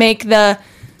to make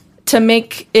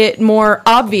it more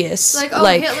obvious. Like, oh,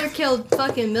 Hitler killed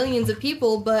fucking millions of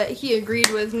people, but he agreed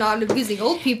with not abusing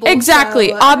old people. Exactly.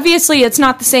 So, Obviously, it's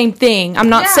not the same thing. I'm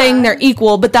not Yeah. saying they're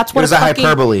equal, but that's what It was a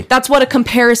hyperbole. That's what a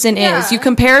comparison Yeah. is. You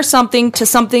compare something to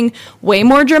something way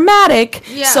more dramatic,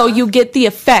 Yeah. so you get the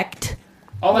effect.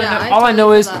 all Yeah, I I know, all I totally know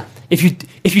feel is that.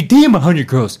 if you DM 100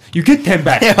 girls, you get 10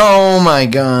 back. Oh my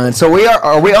god. So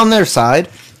are we on their side?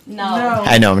 No.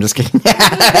 I know, I'm just kidding.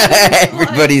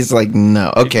 Everybody's like,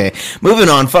 no. Okay. Moving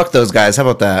on. Fuck those guys. How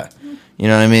about that? You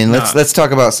know what I mean? Let's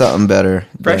talk about something better.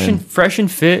 Fresh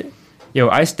and Fit. Yo,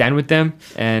 I stand with them,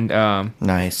 and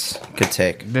Nice. Good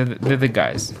take. they're the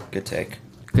guys. Good take.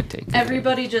 Good take.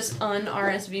 Everybody just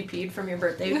un-RSVP'd from your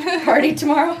birthday party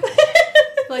tomorrow.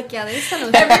 Like, yeah, they just kind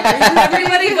of.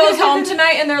 Everybody goes home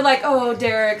tonight and they're like, "Oh,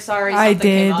 Derek, sorry, I something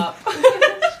came did. up."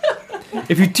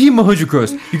 If you team 100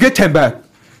 girls, you get 10 back.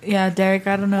 Yeah, Derek,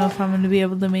 I don't know if I'm going to be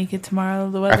able to make it tomorrow.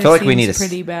 The weather feel like seems we need a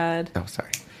pretty bad. Oh,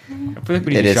 sorry. I feel like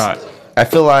we need It a is. shot. I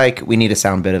feel like we need a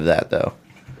sound bit of that though.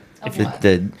 Of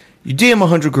The You DM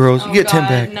 100 girls, you get 10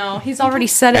 back. No, he's already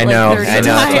said it. I like know. 30 That's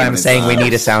times. why I'm saying we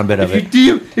need a sound bit of it.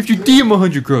 If you DM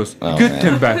 100 girls, Oh, get man.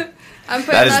 10 back. I'm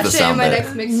putting That is that, the shit in sound my bit.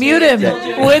 next mix. Mute him.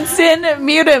 Winston,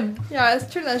 mute him. Yeah,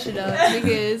 let's turn that shit up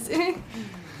because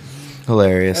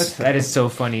Hilarious. That is so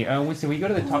funny. Winston, will you go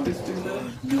to the topics?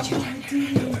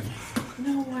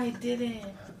 No, I didn't.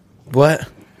 What?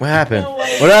 What happened?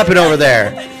 What happened over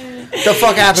there? The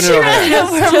fuck happened over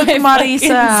there? Took Marisa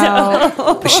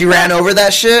out. She ran over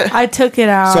that shit? I took it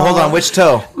out. So hold on, which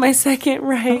toe? My second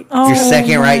right. Oh Your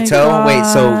second right my toe? Wait,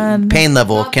 so God. pain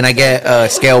level. Can I get a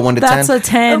scale 1 to 10? That's a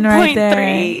 10 right there.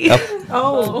 0.3.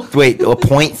 Oh. Wait, a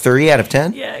 0.3 out of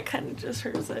 10? Yeah, it kind of just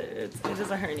hurts. It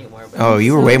doesn't hurt anymore. But Oh,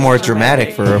 you were way more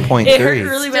dramatic for a 0.3. It hurt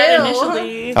really bad Still.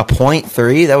 initially. A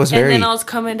 0.3? That was And very... then I was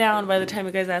coming down by the time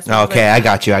you guys asked me. Okay, I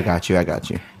got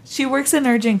you. She works in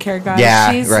urgent care, guys.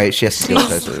 Yeah, She's right. She has to deal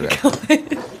with that.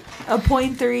 a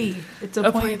 0.3. It's a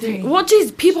 0.3. Well,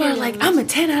 geez, people are like, I'm a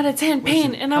 10 out of 10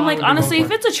 pain. And I'm like, honestly,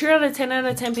 if it's a true out of 10 out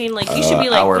of 10 pain, like, you should be,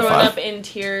 like, hour throwing 5. up in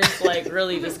tears, like,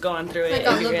 really just going through it.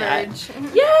 like on the Yeah. verge.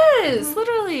 Yes,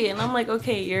 literally. And I'm like,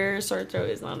 okay, your sore throat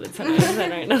is not a 10 out of 10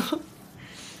 right now.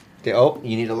 Oh,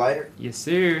 you need a lighter? Yes,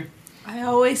 sir. I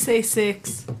always say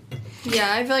 6.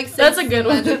 Yeah, I feel like That's six a good is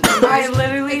one. magic number. I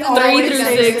literally 3 always through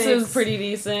say 6 is pretty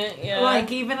decent. Yeah.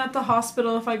 Like, even at the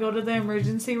hospital, if I go to the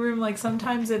emergency room, like,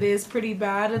 sometimes it is pretty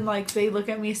bad, and, like, they look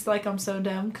at me like I'm so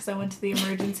dumb because I went to the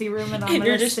emergency room and I'm And at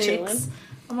you're a just 6. chilling.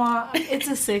 I'm on, it's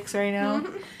a 6 right now.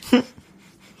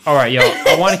 All right, yo.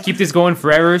 I want to keep this going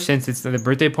forever since it's the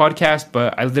birthday podcast,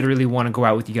 but I literally want to go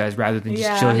out with you guys rather than just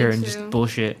Yeah, chill me here and too. just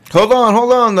bullshit. Hold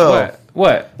on, though.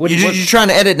 What? You trying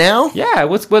to edit now? Yeah.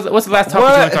 What's the last topic you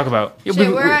What? want to talk about? Yeah,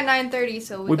 Shit, we're at 9:30,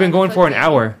 so we've been going for an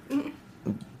hour.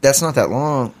 That's not that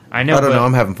long. I know. I don't but know.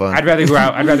 I'm having fun. I'd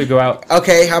rather go out.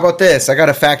 Okay, how about this? I got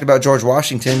a fact about George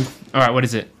Washington. All right. What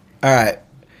is it? All right.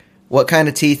 What kind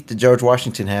of teeth did George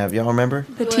Washington have? Y'all remember?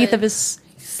 The teeth of his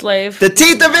Slave. The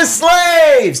teeth of his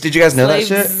slaves! Did you guys know that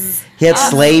shit? He had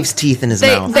slaves' teeth in his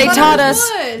mouth. They taught us.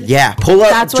 Yeah, pull up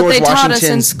That's what George they taught us Washington's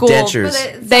in school.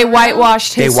 dentures. They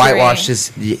whitewashed They history. whitewashed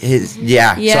his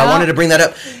yeah. So Yeah. I wanted to bring that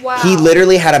up. Wow. He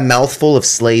literally had a mouthful of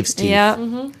slaves' teeth. Yeah.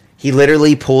 He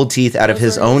literally pulled teeth out of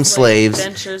his were own his, like, slaves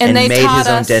dentures. and And they made taught his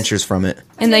own us- dentures from it.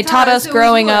 And they taught us it was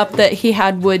growing wood. up that he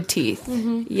had wood teeth.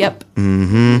 Yep.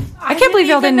 Mm-hmm. I can't believe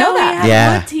y'all even didn't know that. he had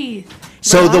Yeah. wood teeth.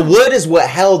 So the wood is what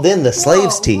held in the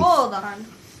slaves' Whoa, teeth. Hold on.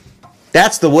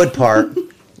 That's the wood part.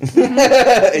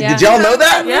 Did y'all know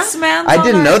that? This man's I on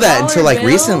didn't our know that dollar until like bill.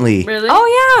 recently. Really?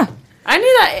 Oh yeah. I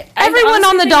knew that. I Everyone honestly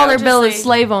on the think I dollar was bill just is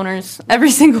like- slave owners. Every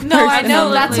single person. No, I know.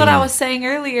 on That's the- what I was saying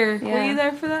earlier. Were Yeah. you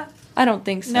there for that? I don't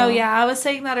think so. No, yeah, I was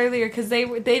saying that earlier because they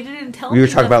didn't tell We me were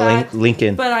talking the about fact,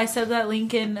 Lincoln. But I said that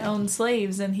Lincoln owned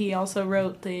slaves, and he also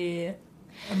wrote the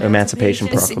Emancipation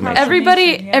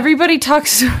Proclamation. Everybody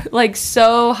talks like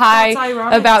so high That's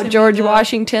ironic to about me, George though.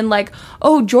 Washington. Like,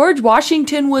 oh, George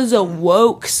Washington was a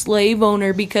woke slave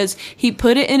owner because he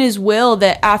put it in his will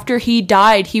that after he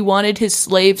died, he wanted his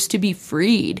slaves to be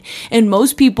freed. And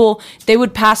most people, they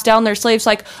would pass down their slaves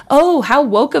like, oh, how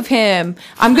woke of him.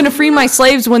 I'm going to free my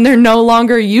slaves when they're no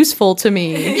longer useful to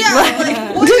me. Yeah,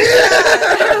 like, what is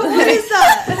that? What is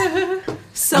that?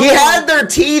 He had their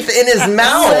teeth in his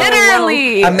mouth.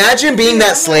 Literally. Imagine being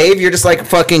that slave. You're just like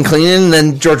fucking cleaning, and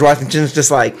then George Washington's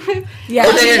just like, Yeah,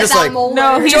 and then you're just like,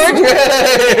 no, he's,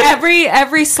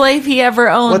 every slave he ever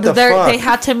owned, What the fuck? they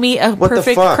had to meet a What the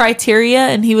perfect fuck? criteria,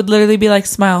 and he would literally be like,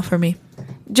 "Smile for me."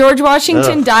 George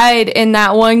Washington Ugh. died, and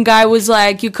that one guy was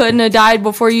like, you couldn't have died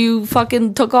before you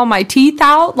fucking took all my teeth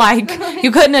out? Like,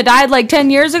 you couldn't have died like 10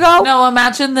 years ago? No,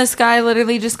 imagine this guy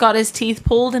literally just got his teeth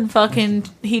pulled and fucking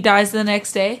he dies the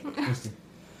next day.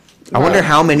 I wonder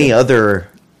how many other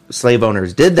slave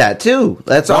owners did that too.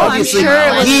 That's obviously sure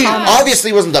it was he common.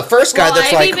 obviously wasn't the first guy. Well,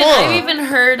 that's I've like, huh. even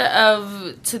heard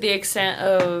of, to the extent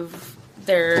of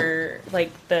their,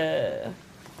 like, to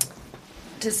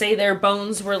say their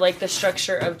bones were like the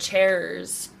structure of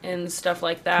chairs and stuff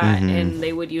like that, Mm-hmm. and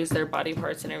they would use their body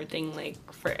parts and everything, like,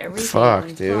 for everything. Fuck,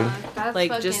 dude. That's Like,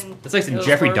 fucking, just- That's like some It was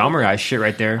Jeffrey horrible. Dahmer shit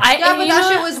right there. yeah, but you that know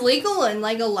shit what? was legal and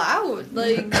like allowed.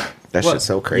 Like, That shit's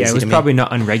so crazy. Yeah, it was to me. probably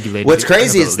not unregulated. What's It was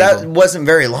crazy is that illegal. wasn't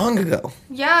very long ago.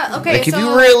 yeah, okay. Like if so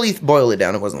you really boil it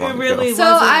down, it wasn't long It really ago.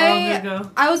 So wasn't long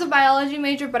ago. I was a biology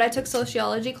major, but I took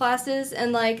sociology classes,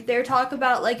 and like their talk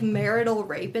about like marital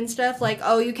rape and stuff, like,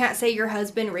 oh, you can't say your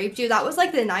husband raped you. That was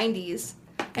like the 90s.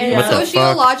 And What in the fuck?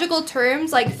 sociological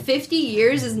terms, like 50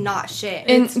 years is not shit.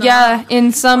 It's not. Yeah,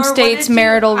 in some Or what states, did you-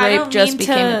 marital I rape don't just mean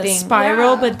became to a thing.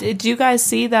 Spiral, Yeah. but did you guys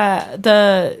see that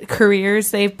the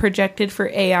careers they've projected for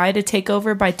AI to take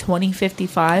over by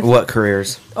 2055? What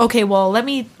careers? Okay, well, let's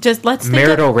think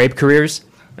marital rape careers.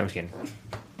 I'm just kidding.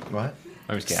 What?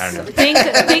 I'm just kidding. I don't know.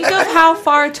 Think of how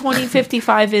far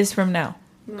 2055 is from now.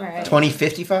 Right.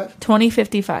 2055?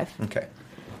 2055. Okay.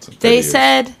 They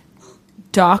said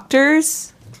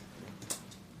doctors.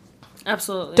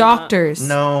 Absolutely. Doctors.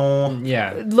 No.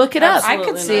 Yeah. Look it up. I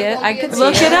could see it. I could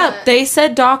Look see it up. They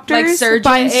said doctors Like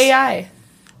by surgeons? AI.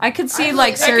 I could see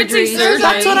like I could see surgeries. surgery.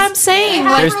 That's what I'm saying.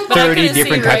 Like, There's 30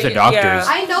 different types of doctors. Yeah.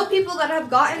 I know people that have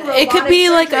gotten robotic it could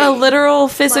be like a surgery. literal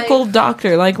physical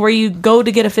doctor, like where you go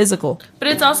to get a physical. But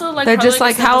it's also like They're probably just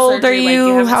like, simple how old are surgery, like, you?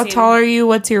 haven't How seen- tall are you?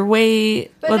 What's your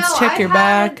weight? But Let's no, check I've your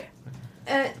had-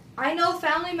 back. I know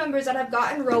family members that have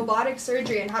gotten robotic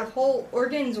surgery and had whole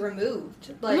organs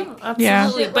removed. Like, No, absolutely.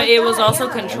 Yeah. Shit But like it was that, also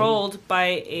yeah. controlled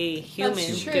by a human.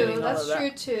 that's doing true. all That's of that. true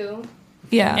too.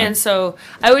 Yeah. And so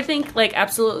I would think like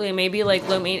absolutely maybe like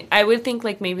I would think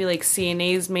like maybe like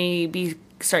CNAs maybe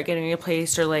start getting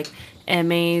replaced or like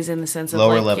MAs in the sense of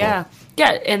Lower like level. yeah,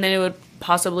 and then it would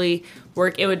possibly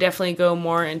work. It would definitely go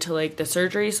more into like the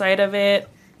surgery side of it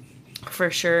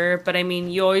for sure. But I mean,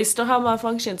 you always still have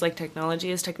malfunctions. Like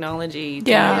technology is technology. You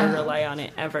can Yeah. never rely on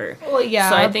it ever. Well, yeah,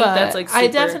 So I think but that's like I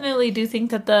super- definitely do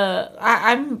think that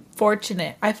I'm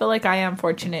fortunate. I feel like I am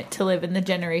fortunate to live in the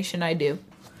generation I do.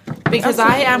 Because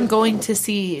I am going to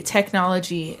see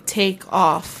technology take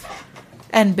off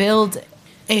and build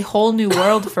a whole new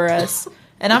world for us.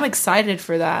 And I'm excited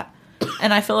for that.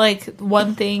 And I feel like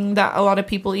one thing that a lot of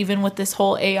people, even with this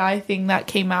whole AI thing that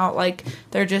came out, like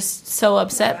they're just so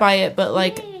upset by it. But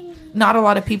like not a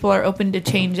lot of people are open to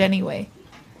change anyway.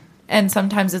 And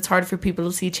sometimes it's hard for people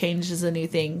to see change as a new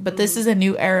thing. But this is a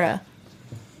new era.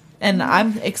 And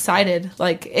I'm excited.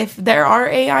 Like if there are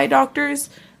AI doctors,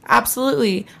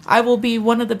 absolutely, I will be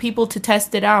one of the people to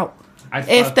test it out.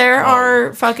 If there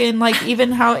are fucking, like,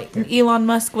 even how Elon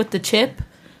Musk with the chip,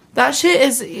 that shit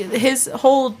is, his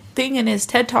whole thing in his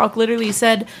TED Talk literally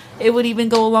said it would even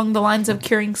go along the lines of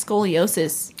curing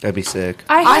scoliosis. That'd be sick.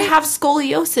 I have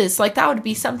scoliosis. Like, that would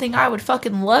be something I would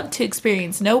fucking love to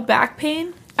experience. No back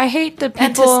pain. I hate the people.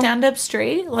 And to stand up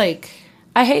straight, like...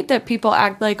 I hate that people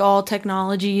act like all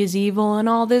technology is evil and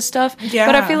all this stuff. Yeah.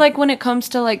 But I feel like when it comes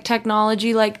to like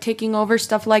technology, like taking over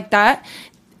stuff like that,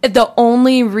 the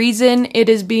only reason it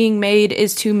is being made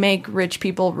is to make rich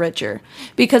people richer.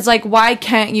 Because like, why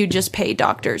can't you just pay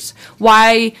doctors?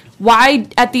 Why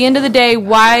at the end of the day,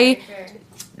 why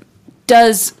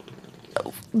does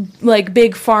like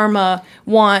big pharma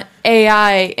want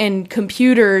AI and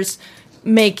computers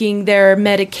making their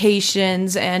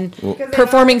medications and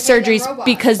performing surgeries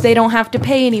because they don't have to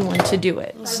pay anyone to do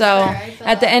it. So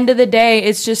at the end of the day,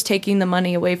 it's just taking the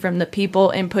money away from the people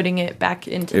and putting it back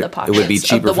into the pockets. It would be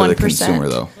cheaper of the for the 1%. consumer,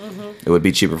 though. It would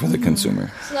be cheaper for the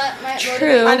consumer. So that might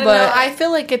True, I don't but know. I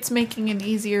feel like it's making an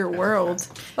easier world.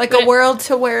 Like a world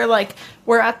to where like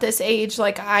we're at this age,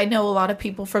 like I know a lot of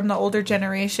people from the older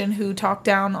generation who talk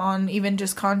down on even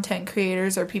just content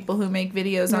creators or people who make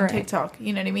videos on Right. TikTok.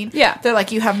 You know what I mean? Yeah. They're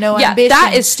like, you have no Yeah, ambition.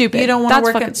 that is stupid. You don't want to That's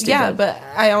work fucking on stupid. Yeah, but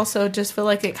I also just feel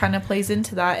like it kind of plays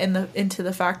into that into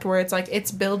the fact where it's like it's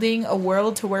building a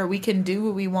world to where we can do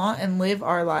what we want and live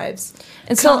our lives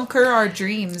And so- conquer our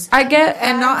dreams. I get-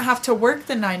 and not have to work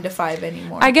the 9 to 5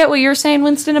 anymore. I get what you're saying,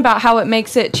 Winston, about how it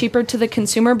makes it cheaper to the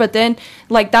consumer, but then,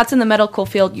 like, that's in the medical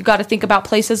field. You got to think about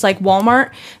places like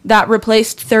Walmart that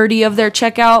replaced 30 of their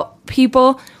checkout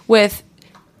people with.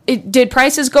 Did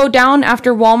prices go down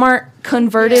after Walmart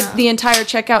converted the entire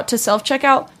checkout to self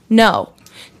checkout? No.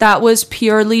 That was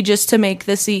purely just to make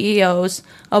the CEOs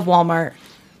of Walmart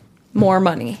more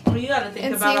money. Well, you got to think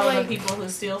And about see, all like- the people who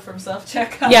steal from self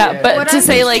checkout. Yeah, but What to I'm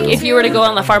say like thinking if you were to too- go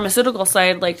on the pharmaceutical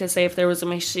side, like to say if there was a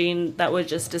machine that would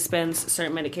just dispense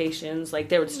certain medications, like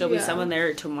there would still be Yeah. someone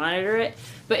there to monitor it.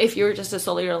 But if you were just to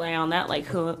solely rely on that, like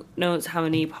who knows how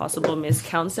many possible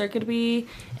miscounts there could be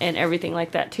and everything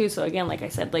like that too. So again, like I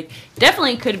said, like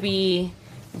definitely could be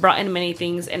brought in many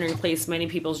things and replace many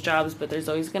people's jobs, but there's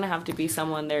always gonna have to be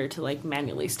someone there to like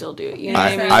manually still do it. You know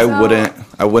what I mean?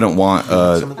 I wouldn't want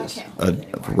a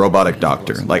robotic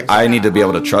doctor. Like I need to be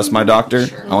able to trust my doctor.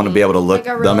 I want to be able to look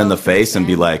Like a them in real the face and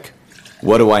be person. like,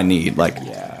 what do I need? Like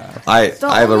I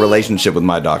have a relationship with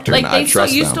my doctor Like and I they still,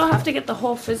 trust you them. still have to get the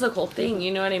whole physical thing.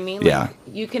 You know what I mean? Like, Yeah.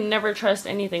 You can never trust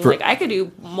anything. For- Like I could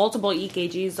do multiple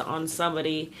EKGs on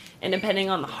somebody, and depending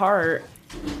on the heart,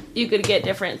 you could get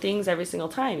different things every single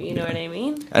time. You know what I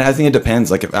mean? And I think it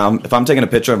depends. Like if I'm taking a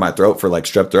picture of my throat for like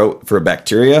strep throat for a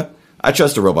bacteria, I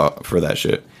trust a robot for that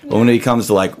shit. But when it comes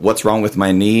to like what's wrong with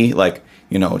my knee, like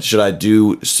should I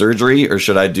do surgery or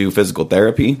should I do physical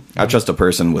therapy? I trust a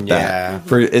person with Yeah.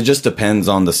 that. It just depends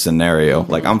on the scenario.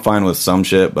 Like I'm fine with some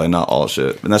shit, but not all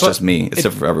shit. And that's But just me. It's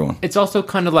different for everyone. It's also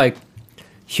kind of like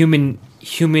human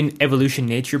human evolution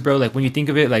nature, bro. Like when you think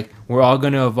of it, like we're all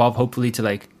gonna evolve hopefully to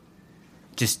like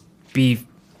just be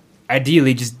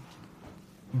ideally just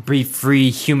be free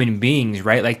human beings,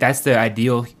 right? Like that's the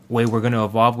ideal way we're gonna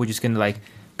evolve. We're just gonna like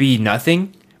be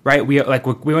nothing, right? We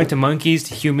went to monkeys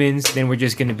to humans, then we're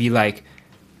just gonna be like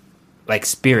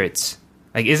spirits.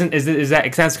 Like is that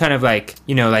it sounds kind of like,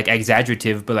 you know, like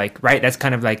exaggerative, but like right, that's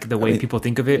kind of like the way people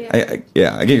think of it. I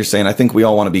get what you're saying. I think we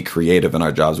all want to be creative in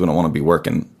our jobs. We don't want to be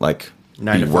working like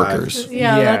 9 to 5. workers.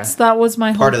 Yeah, that was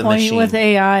my Part whole of the point machine. with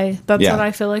AI. That's Yeah. what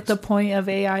I feel like the point of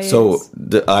AI So is.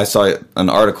 I saw an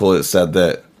article that said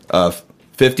that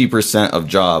 50% of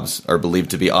jobs are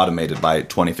believed to be automated by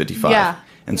 2055. Yeah.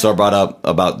 And so I brought up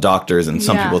about doctors, and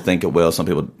some Yeah. people think it will, some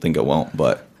people think it won't.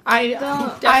 But I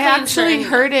definitely actually certain-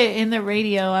 heard it in the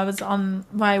radio. I was on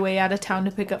my way out of town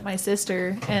to pick up my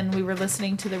sister, and we were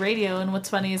listening to the radio. And what's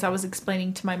funny is I was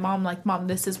explaining to my mom, like, Mom,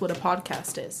 this is what a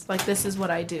podcast is. Like, this is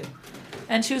what I do.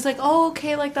 And she was like, oh,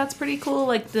 okay, like, that's pretty cool.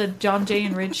 Like, the John Jay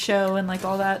and Rich show and, like,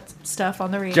 all that stuff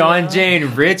on the radio. John Jay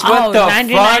and Rich, what the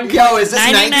 99 fuck? Yo, is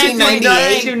this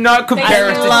 1998? Do not compare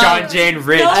us to John Jay and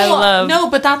Rich. No,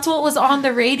 but that's what was on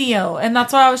the radio, and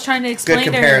that's what I was trying to explain. Good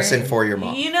to her. comparison for your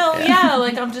mom. You know, yeah.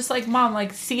 Like I'm just like, Mom,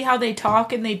 like see how they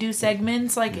talk and they do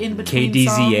segments like in between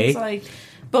KDZA. songs, like,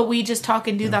 but we just talk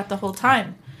and do that the whole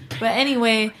time. But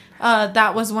anyway,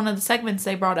 that was one of the segments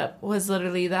they brought up was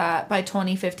literally that by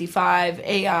 2055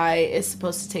 AI is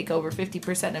supposed to take over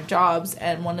 50% of jobs,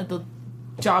 and one of the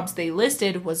jobs they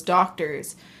listed was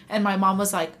doctors. And my mom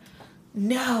was like,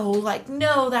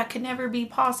 no, that could never be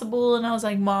possible. And I was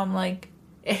like, Mom, like,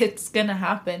 it's gonna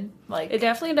happen. Like, It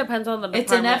definitely depends on the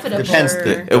It's department. inevitable. Depends.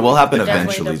 it will happen Definitely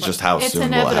eventually. different. Just how it's soon will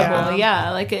it happen? inevitable.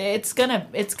 Yeah, like it's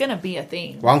gonna be a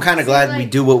thing. Well, I'm kind of glad we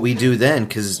like- do what we do then,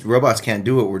 because robots can't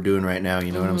do what we're doing right now.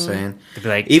 You know what I'm saying? To be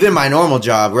like, Even my normal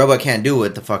job, robot can't do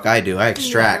what the fuck I do. I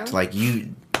extract. Yeah. Like you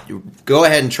go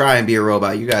ahead and try and be a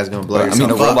robot. You guys gonna blow But, I mean,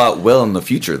 a yourself up. robot will in the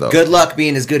future, though. Good luck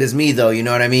being as good as me, though. You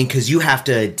know what I mean? Because you have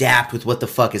to adapt with what the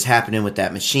fuck is happening with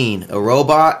that machine. A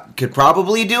robot could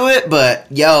probably do it, but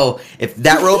yo, if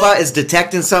that robot is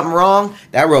detecting something wrong,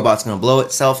 that robot's gonna blow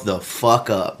itself the fuck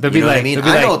up. They'll You be know what I like- mean? they'll be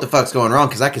I know like- what the fuck's going wrong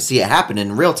because I can see it happening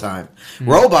in real time.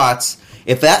 Robots,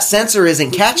 if that sensor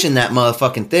isn't catching that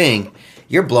motherfucking thing,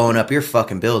 you're blowing up your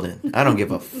fucking building. I don't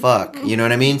give a fuck. You know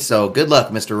what I mean? So good luck,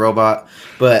 Mr. Robot.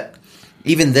 But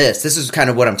even this is kind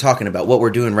of what I'm talking about. What we're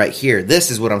doing right here. This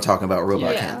is what I'm talking about.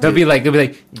 Robot can't. they'll be like,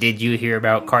 did you hear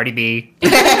about Cardi B?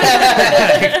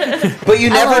 But you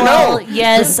never know.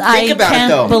 Yes, Think about it,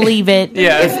 though. believe it.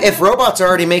 Yeah. If robots are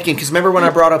already making, because remember when I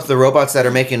brought up the robots that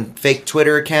are making fake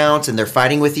Twitter accounts and they're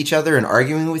fighting with each other and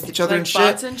arguing with each other Like and shit.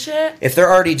 bots and shit. If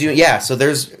they're already doing, so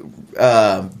there's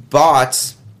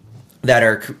bots that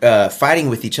are fighting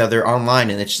with each other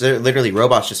online, and they're literally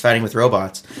robots just fighting with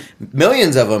robots.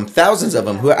 Millions of them, thousands of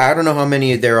them. Who I don't know how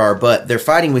many there are, but they're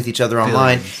fighting with each other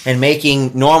online and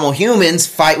making normal humans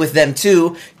fight with them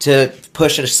too to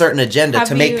push a certain agenda Have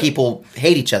to make you- people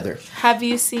hate each other. Have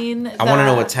you seen? I want to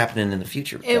know what's happening in the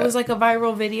future. with It that. was like a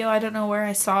viral video. I don't know where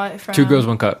I saw it from. 2 Girls,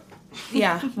 1 Cup.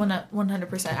 Yeah,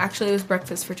 100%. Actually, it was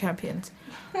Breakfast for Champions.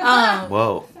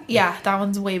 Whoa. Yeah, that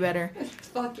one's way better.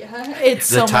 Fuck yeah. It's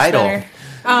The so title. much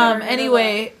better.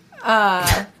 Anyway,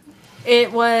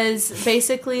 it was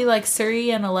basically like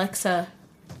Siri and Alexa,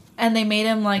 and they made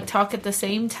them like talk at the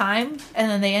same time, and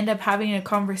then they end up having a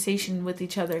conversation with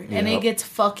each other, and it Yep. gets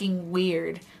fucking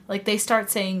weird. Like they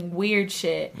start saying weird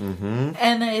shit, and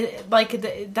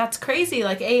that's crazy.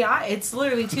 Like AI, it's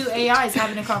literally 2 AIs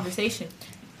having a conversation.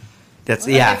 That's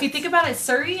Like, yeah. If you think about it,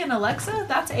 Siri and Alexa,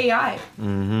 that's AI.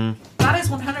 Mm-hmm. That is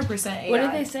 100% AI. What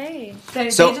did they say?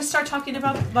 They So- just start talking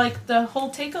about like the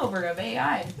whole takeover of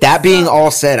AI. That being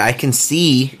all said, I can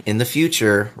see in the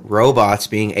future robots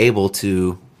being able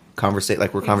to conversate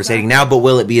like we're conversating now, but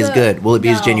will it be as good? Will it be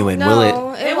as No, genuine? Will it?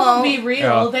 No, It won't be real.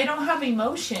 Yeah. They don't have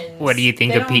emotions. What do you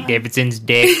think They of don't Pete have- Davidson's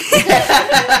dick?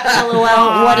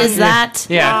 LOL, what is that?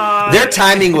 Yeah. Their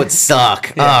timing would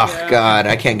suck. Oh god,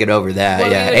 I can't get over that.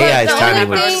 Well, yeah, it would- AI's the timing only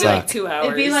would thing- suck. 2 hours.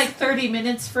 It'd be like 30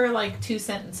 minutes for like 2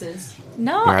 sentences.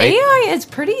 No, Right? AI is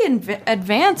pretty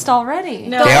advanced already.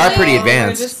 No, They are pretty no,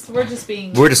 advanced. We're just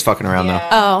being. We're just fucking around though.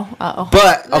 Yeah. Oh.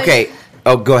 But Like- okay.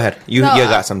 Oh, go ahead. You No,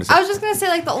 got something to I say. was just gonna say,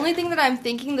 like, the only thing that I'm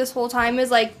thinking this whole time is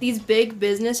like these big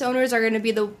business owners are gonna be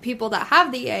the people that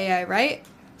have the AI, right?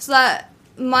 So that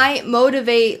might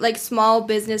motivate like small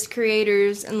business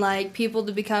creators and like people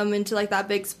to become into like that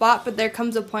big spot. But there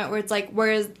comes a point where it's like,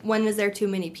 when is there too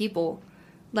many people?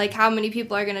 Like, how many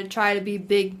people are gonna try to be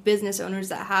big business owners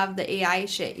that have the AI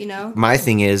shit? You know? My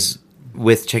thing is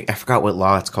with I forgot what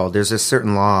law it's called. There's a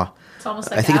certain law It's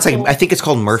almost like I think Apple. I think it's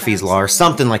called Murphy's Law or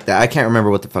something like that. I can't remember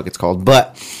what the fuck it's called,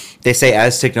 but they say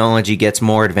as technology gets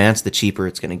more advanced, the cheaper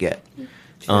it's going to get.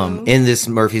 In this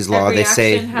Murphy's Law, Every they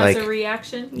say action has like a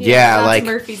reaction. Yeah, that's like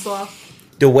Murphy's Law.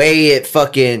 the way it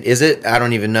fucking is it, I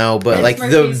don't even know, but It's like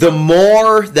Murphy's the Law.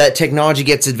 more that technology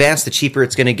gets advanced, the cheaper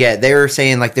it's going to get. They're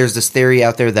saying like there's this theory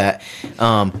out there that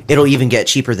it'll even get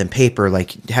cheaper than paper.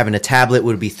 Like having a tablet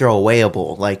would be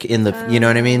throwawayable. Like in the you know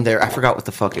what I mean? There, I forgot what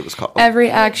the fuck it was called.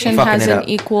 Every action Fucking has it an up.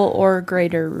 equal or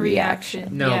greater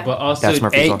reaction. No, Yeah. but also That's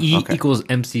Murphy's Law. AE Okay. equals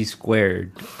MC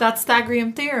squared. That's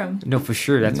Pythagorean theorem. No, for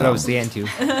sure. That's what I was saying too.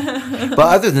 But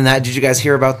other than that, did you guys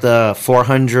hear about the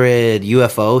 400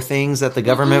 UFO things that the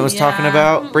government was talking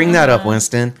about? Bring that up,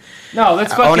 Winston. No,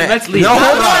 let's let's leave. No, hold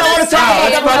on. I want to talk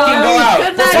about Let's that. fucking go out.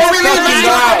 Good night, Before we leave, everybody. let's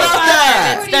talk about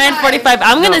that. It's 9:45.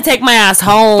 I'm gonna take my ass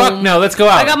home. Fuck no, let's go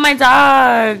out. I got my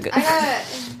dog.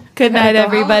 Good night,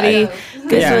 everybody.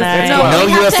 Good Yeah, night. let's go out. No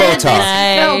we have to UFO end talk.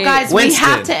 this- No, guys, we Winston.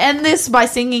 have to end this by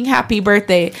singing "Happy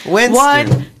Birthday." Winston.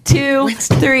 1, 2,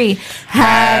 3.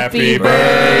 Happy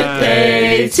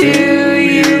birthday to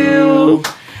you.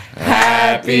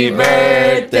 Happy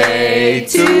birthday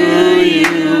to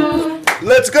you.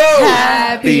 Let's go.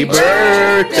 Happy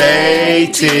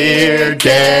birthday, dear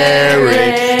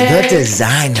Derek, the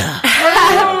designer.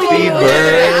 Happy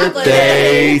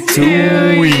birthday to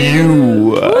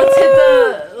you.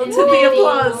 Let's hit the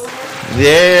applause.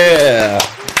 Yeah.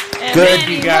 Good. Thank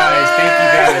you guys.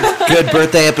 Thank you guys. Good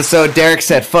birthday episode. Derek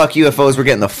said, fuck UFOs, we're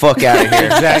getting the fuck out of here.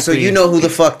 Exactly. So you know who the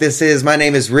fuck this is. My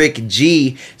name is Rick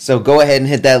G. So go ahead and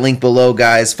hit that link below,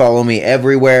 guys. Follow me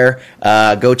everywhere.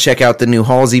 Go check out the new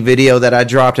Halsey video that I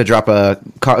dropped. I drop a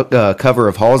cover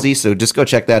of Halsey, so just go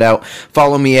check that out.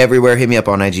 Follow me everywhere. Hit me up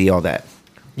on IG, all that.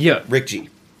 Yeah. Rick G.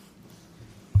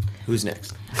 Who's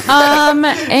next?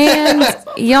 And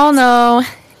y'all know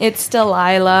it's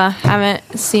Delilah. Haven't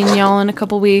seen y'all in a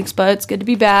couple weeks, but it's good to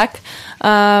be back.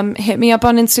 Hit me up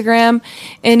on Instagram.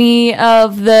 Any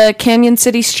of the Canyon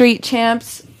City Street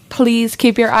Champs, please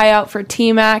keep your eye out for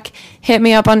T-Mac. Hit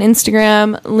me up on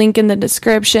Instagram. Link in the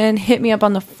description. Hit me up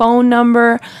on the phone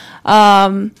number.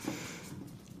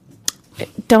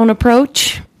 Don't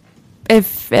approach.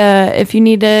 If you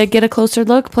need to get a closer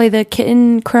look, play the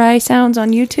kitten cry sounds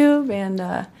on YouTube,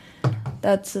 and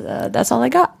that's all I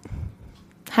got.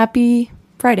 Happy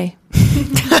Friday.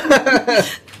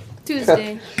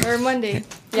 Tuesday or Monday.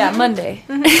 Yeah, Monday.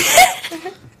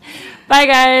 Bye,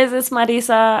 guys. It's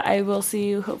Marisa. I will see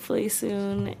you hopefully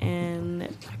soon, and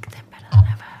look them better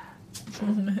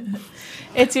than ever.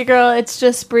 It's your girl. It's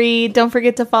just Bree. Don't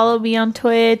forget to follow me on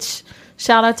Twitch.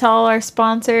 Shout out to all our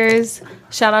sponsors.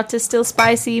 Shout out to Still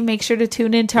Spicy. Make sure to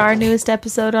tune in to our newest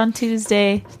episode on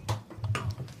Tuesday.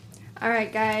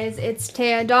 Alright guys, it's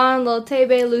Taya Dawn, Lil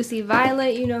Tebe, Lucy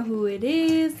Violet, you know who it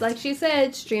is. Like she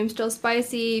said, stream Still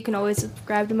Spicy. You can always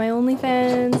subscribe to my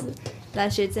OnlyFans.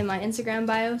 That shit's in my Instagram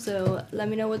bio, so let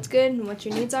me know what's good and what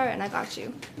your needs are, and I got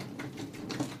you.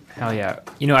 Hell yeah.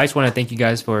 You know, I just want to thank you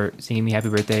guys for singing me happy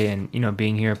birthday and, you know,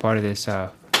 being here a part of this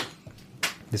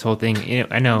this whole thing. You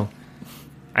know,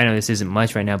 I know this isn't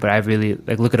much right now, but I really,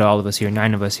 like, look at all of us here,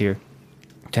 9 of us here,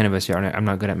 10 of us here. I'm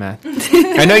not good at math.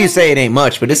 I know you say it ain't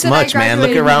much, but it's said I much, man.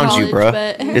 Look graduated around from you, bro.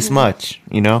 college, but- It's much,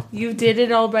 you know? You did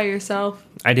it all by yourself.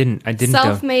 I didn't though.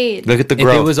 Self-made. Look at the If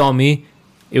growth. it was all me,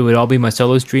 it would all be my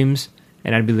solo streams,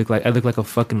 and I'd look like a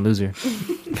fucking loser.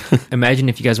 Imagine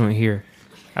if you guys weren't here,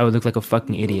 I would look like a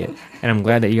fucking idiot. And I'm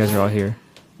glad that you guys are all here.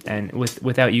 And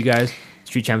without you guys,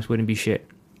 Street Champs wouldn't be shit.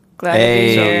 Glad to be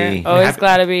Hey. here. Always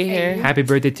glad to be here. Happy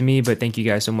birthday to me, but thank you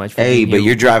guys so much. For Hey, being but here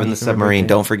you're with driving me the for my submarine. birthday.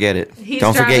 Don't forget it. He's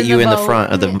Don't forget driving you the in the boat.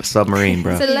 front of the submarine,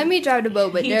 bro. So let me drive the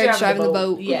boat, but Derek's driving the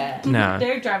boat. Yeah. Nah.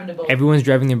 They're driving the boat. Everyone's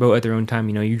driving their boat at their own time.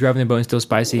 You know, you're driving the boat in Still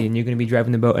Spicy, and you're going to be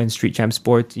driving the boat in Street Champ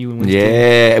Sports. You and Winston.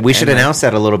 Yeah, we should And, announce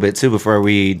that a little bit too before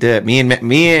we did. Me and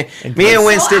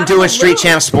Winston doing Street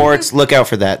Champ Sports. Look out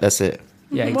for that. That's it.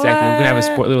 Yeah, exactly. We're gonna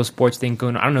have a little sports thing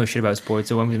going on. I don't know shit about sports,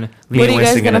 so I'm gonna leave What are it you with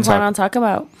guys Winston gonna gonna plan talk- on talking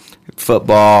about?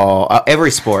 Football,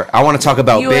 every sport. I want to talk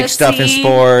about big stuff in UFC.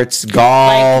 sports,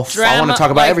 golf. I want to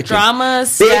talk about everything. Drama,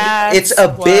 Big. stats, It's a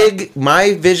what? big.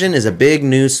 My vision is a big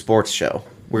news sports show.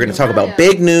 We're going to talk about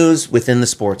big news within the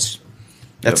sports.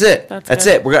 That's it. That's good.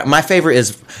 it. We're my favorite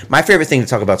thing to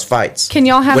talk about is fights. Can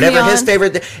y'all have whatever me his on?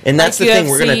 favorite? And that's Like the thing.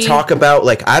 We're going to UFC, talk about.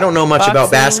 Like I don't know much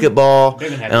about boxing. basketball,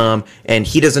 and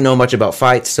he doesn't know much about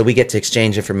fights, so we get to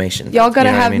exchange information. Y'all gotta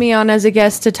You know what have I mean? me on as a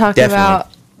guest to talk Definitely. about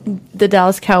the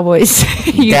Dallas Cowboys.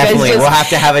 You Definitely. We'll have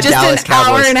to have a just Dallas an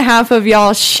Cowboys. hour and a half of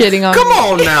y'all shitting on Come me.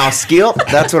 on now, Skill.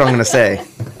 That's what I'm going to say.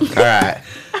 All right.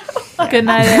 Good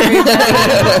night,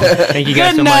 everybody. Thank you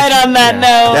guys Good so night much. on that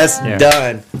note. That's Yeah.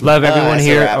 done. Love everyone that's a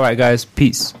here. wrap. All right, guys.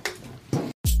 Peace.